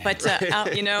 But,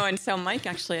 and so Mike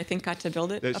actually, I think, got to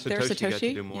build it up there. Satoshi got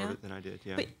to do more of it than I did,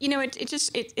 yeah. But,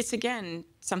 it's again,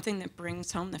 something that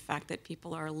brings home the fact that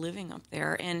people are living up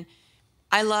there. And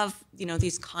I love,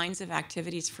 these kinds of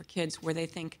activities for kids where they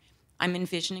think, I'm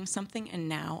envisioning something and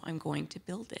now I'm going to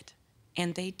build it.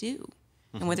 And they do.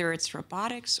 Mm-hmm. And whether it's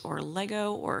robotics or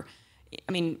Lego or,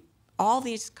 all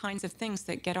these kinds of things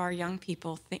that get our young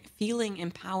people feeling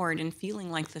empowered and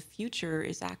feeling like the future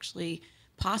is actually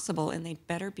possible, and they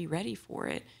better be ready for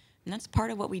it. And that's part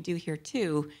of what we do here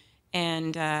too.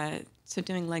 And so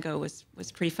doing Lego was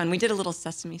pretty fun. We did a little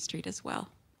Sesame Street as well.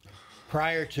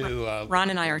 Prior to Ron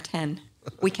and I are 10.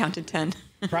 We counted 10.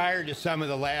 Prior to some of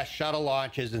the last shuttle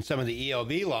launches and some of the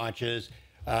ELV launches,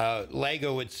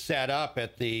 Lego would set up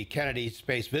at the Kennedy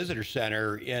Space Visitor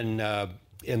Center in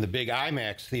the big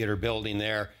IMAX theater building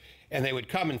there, and they would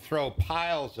come and throw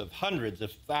piles of hundreds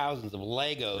of thousands of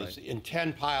Legos in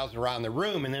 10 piles around the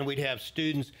room, and then we'd have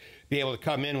students be able to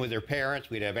come in with their parents.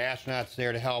 We'd have astronauts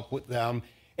there to help with them,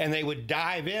 and they would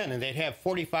dive in, and they'd have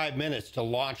 45 minutes to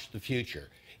launch the future.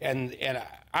 And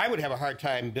I would have a hard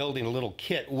time building a little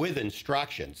kit with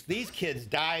instructions. These kids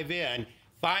dive in,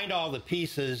 find all the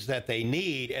pieces that they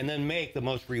need, and then make the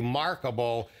most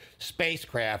remarkable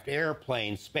spacecraft,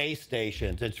 airplanes, space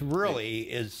stations. It's really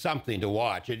is something to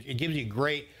watch. It gives you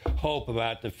great hope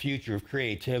about the future of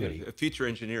creativity. Yeah, future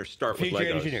engineers start with Legos.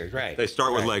 Future engineers, right. They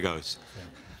start with Legos.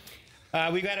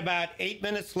 We've got about 8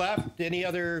 minutes left. Any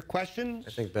other questions?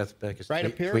 I think Beth Beck is Right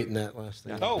up here? tweeting that last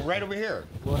thing. Oh, right over here.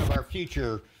 One of our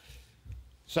future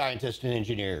scientists and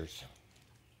engineers.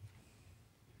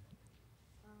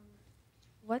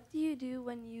 What do you do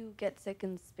when you get sick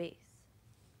in space?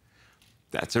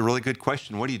 That's a really good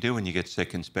question. What do you do when you get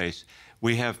sick in space?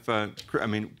 We have, I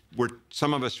mean,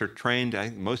 some of us are trained, I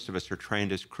think most of us are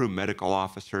trained as crew medical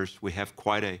officers. We have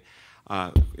quite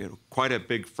a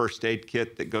big first aid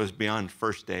kit that goes beyond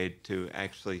first aid to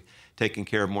actually taking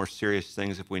care of more serious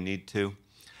things if we need to.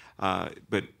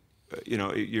 But you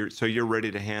know, you're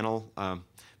ready to handle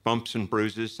bumps and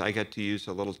bruises. I got to use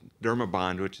a little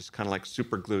Dermabond, which is kind of like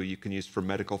super glue you can use for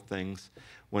medical things.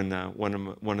 When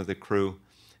one of the crew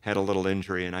had a little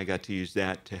injury, and I got to use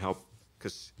that to help,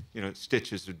 because you know,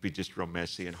 stitches would be just real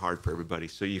messy and hard for everybody.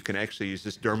 So you can actually use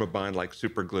this Dermabond like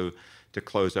super glue to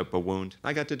close up a wound.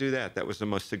 I got to do that. That was the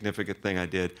most significant thing I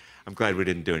did. I'm glad we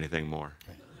didn't do anything more.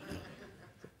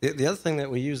 The other thing that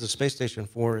we use the space station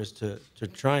for is to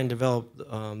try and develop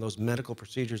those medical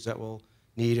procedures that we'll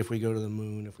need if we go to the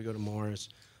moon, if we go to Mars,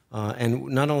 and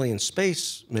not only in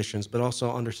space missions, but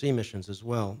also undersea missions as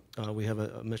well. We have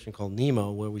a mission called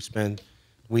NEMO, where we spend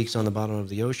weeks on the bottom of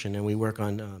the ocean, and we work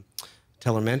on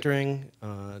telementoring,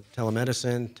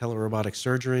 telemedicine, telerobotic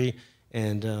surgery,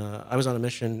 and I was on a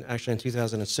mission actually in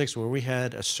 2006 where we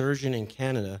had a surgeon in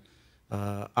Canada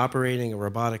operating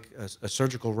a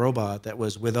surgical robot that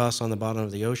was with us on the bottom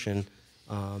of the ocean.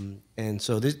 And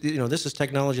so this, you know, this is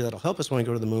technology that'll help us when we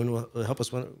go to the moon, will help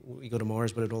us when we go to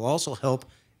Mars, but it'll also help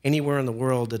anywhere in the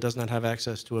world that does not have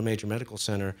access to a major medical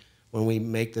center when we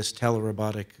make this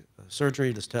telerobotic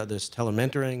surgery, this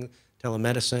telementoring,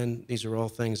 telemedicine. These are all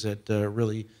things that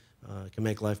really can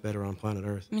make life better on planet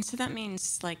Earth. I mean, so that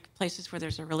means like places where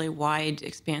there's a really wide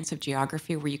expanse of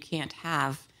geography where you can't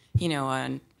have, you know,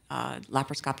 a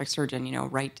laparoscopic surgeon, you know,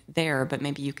 right there, but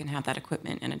maybe you can have that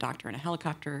equipment and a doctor in a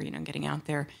helicopter, you know, getting out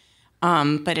there.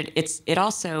 But it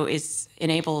also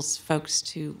enables folks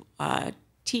to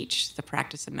teach the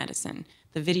practice of medicine.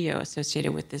 The video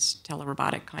associated with this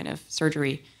telerobotic kind of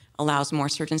surgery allows more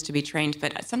surgeons to be trained.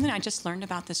 But something I just learned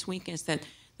about this week is that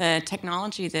the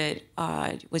technology that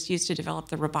was used to develop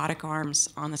the robotic arms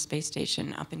on the space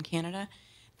station up in Canada,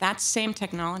 that same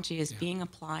technology is being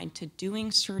applied to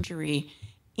doing surgery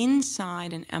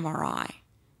inside an MRI,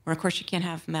 where of course you can't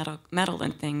have metal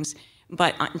and things,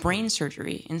 but brain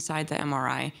surgery inside the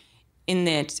MRI, in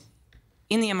that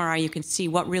in the MRI you can see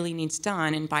what really needs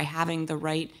done, and by having the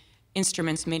right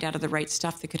instruments made out of the right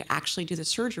stuff that could actually do the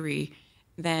surgery,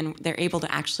 then they're able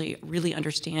to actually really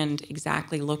understand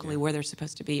exactly locally where they're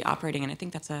supposed to be operating, and I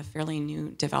think that's a fairly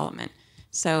new development.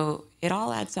 So it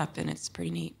all adds up, and it's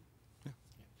pretty neat.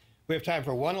 We have time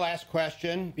for one last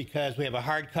question because we have a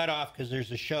hard cutoff because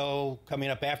there's a show coming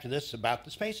up after this about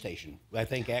the space station. I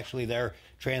think actually they're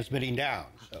transmitting down.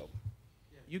 So,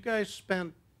 you guys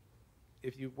spent,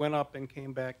 if you went up and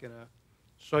came back in a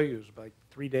Soyuz, like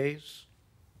 3 days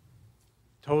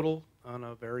total on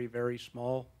a very, very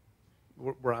small.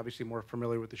 We're obviously more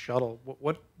familiar with the shuttle.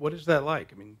 What is that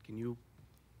like? I mean, can you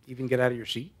even get out of your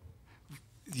seat?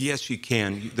 Yes, you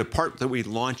can. The part that we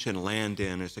launch and land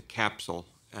in is a capsule.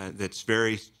 That's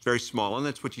very, very small, and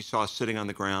that's what you saw sitting on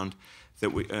the ground, that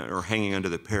we or hanging under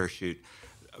the parachute.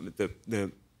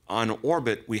 On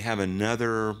orbit, we have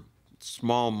another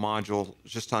small module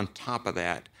just on top of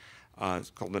that. It's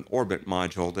called an orbit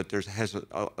module that has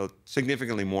a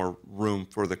significantly more room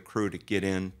for the crew to get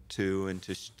into and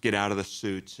to get out of the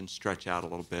suits and stretch out a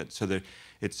little bit. So that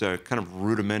it's a kind of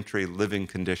rudimentary living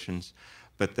conditions,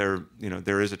 but there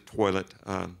is a toilet.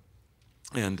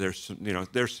 And there's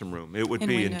some room. It would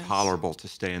be intolerable to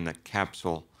stay in that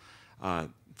capsule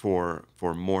for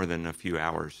more than a few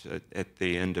hours. At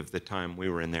the end of the time we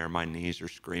were in there, my knees are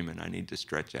screaming, I need to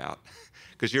stretch out,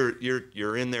 because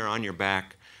you're in there on your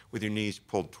back with your knees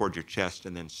pulled toward your chest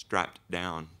and then strapped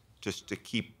down just to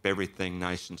keep everything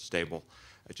nice and stable,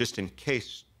 just in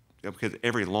case, because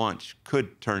every launch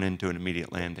could turn into an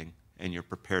immediate landing, and you're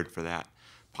prepared for that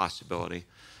possibility.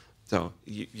 So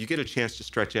you get a chance to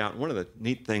stretch out. And one of the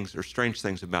neat things or strange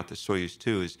things about the Soyuz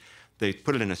 2 is they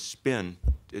put it in a spin.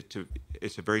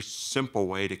 It's a very simple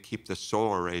way to keep the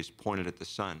solar arrays pointed at the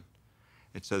sun.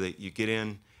 And so that you get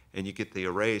in and you get the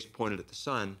arrays pointed at the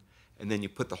sun, and then you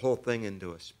put the whole thing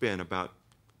into a spin, about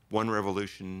one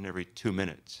revolution every 2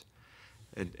 minutes.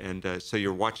 So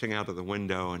you're watching out of the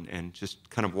window and just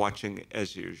kind of watching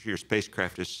as your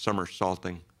spacecraft is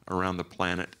somersaulting around the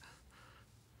planet.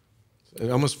 It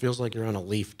almost feels like you're on a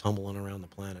leaf tumbling around the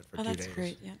planet for 2 days. Oh, that's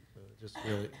great, yeah. Just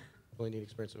really neat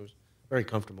experience. It was very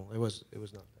comfortable. It was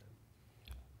not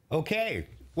bad. Okay.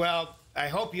 Well, I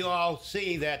hope you all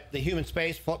see that the human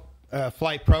space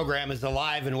flight program is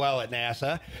alive and well at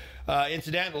NASA.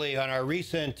 Incidentally, on our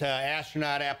recent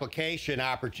astronaut application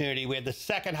opportunity, we had the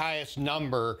second highest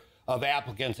number of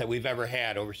applicants that we've ever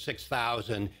had, over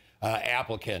 6,000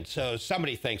 applicants. So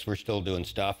somebody thinks we're still doing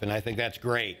stuff, and I think that's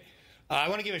great. I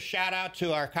want to give a shout out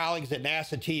to our colleagues at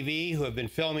NASA TV who have been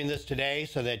filming this today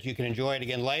so that you can enjoy it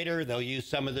again later. They'll use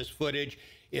some of this footage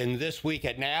in This Week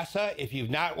at NASA. If you've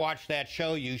not watched that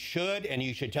show, you should, and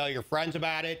you should tell your friends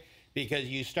about it, because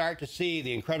you start to see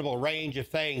the incredible range of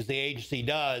things the agency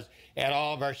does at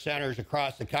all of our centers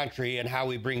across the country and how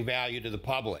we bring value to the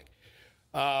public.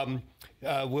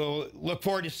 We'll look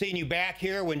forward to seeing you back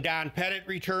here when Don Pettit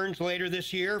returns later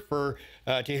this year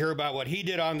to hear about what he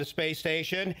did on the space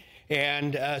station.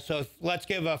 And so let's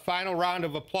give a final round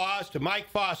of applause to Mike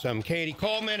Fossum, Cady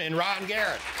Coleman, and Ron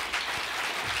Garan.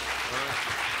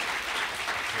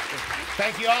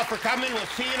 Thank you all for coming. We'll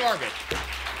see you in orbit.